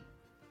Lenny.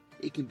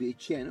 It can be a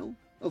channel,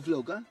 a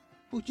vlogger,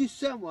 or just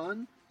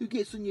someone who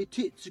gets on your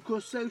tits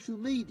across social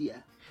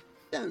media.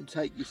 Don't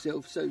take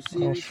yourself so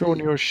seriously. Oh, Sean,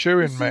 you're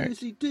shooing, mate.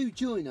 Seriously, do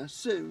join us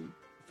soon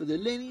for the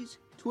Lenny's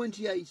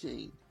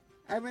 2018.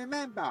 And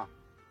remember,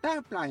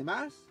 don't blame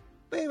us.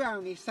 We're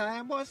only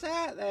saying what's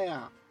out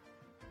there.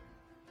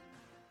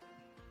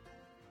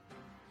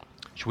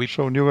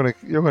 Sean, you're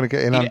gonna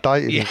get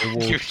inundated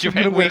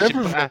with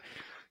awards.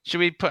 Should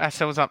we put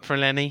ourselves up for a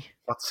Lenny?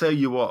 I'll tell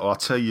you what. I'll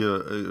tell you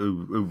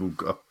who will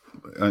go.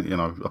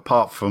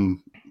 Apart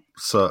from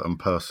certain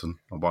person,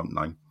 I won't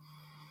name.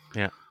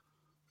 Yeah.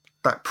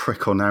 That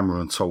prick on Hammer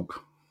and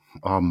Talk.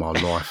 Oh, my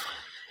life.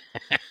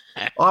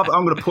 I'm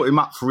going to put him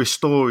up for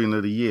Historian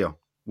of the Year.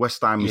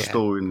 West Ham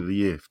Historian of the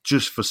Year.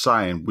 Just for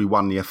saying we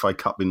won the FA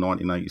Cup in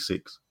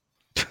 1986.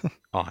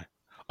 All right.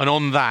 And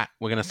on that,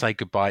 we're going to say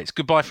goodbye. It's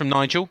goodbye from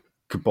Nigel.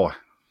 Goodbye.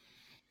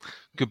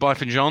 Goodbye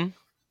from John.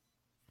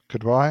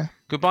 Goodbye.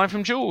 Goodbye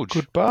from George.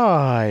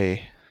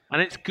 Goodbye.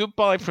 And it's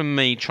goodbye from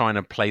me trying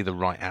to play the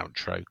right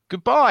outro.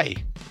 Goodbye.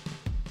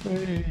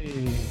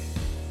 Hey.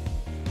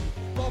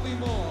 Bobby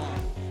Moore.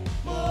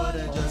 More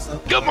than just a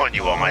Come on,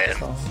 you iron.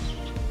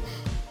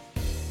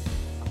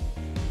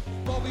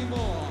 Bobby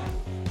Moore.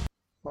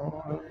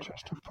 Oh,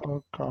 just a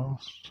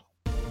podcast.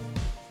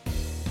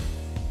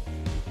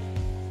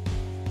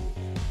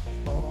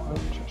 Oh,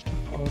 just a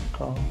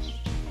podcast.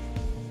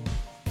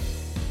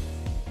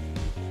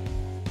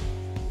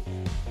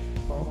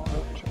 Oh,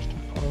 just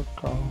a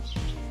podcast.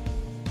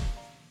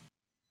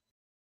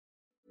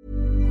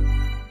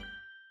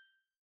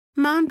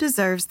 Mom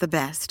deserves the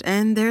best,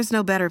 and there's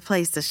no better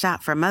place to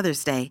shop for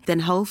Mother's Day than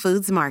Whole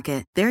Foods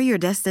Market. They're your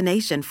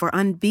destination for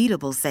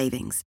unbeatable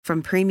savings,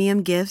 from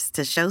premium gifts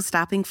to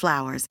show-stopping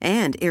flowers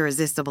and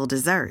irresistible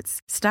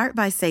desserts. Start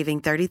by saving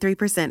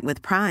 33%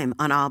 with Prime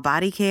on all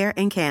body care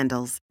and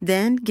candles.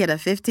 Then get a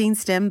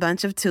 15-stem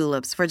bunch of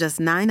tulips for just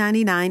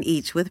 $9.99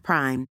 each with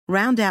Prime.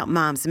 Round out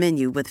Mom's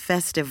menu with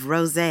festive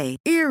rosé,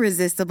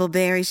 irresistible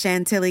berry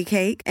chantilly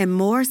cake, and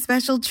more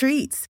special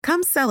treats.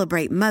 Come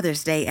celebrate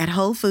Mother's Day at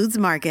Whole Foods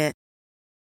Market.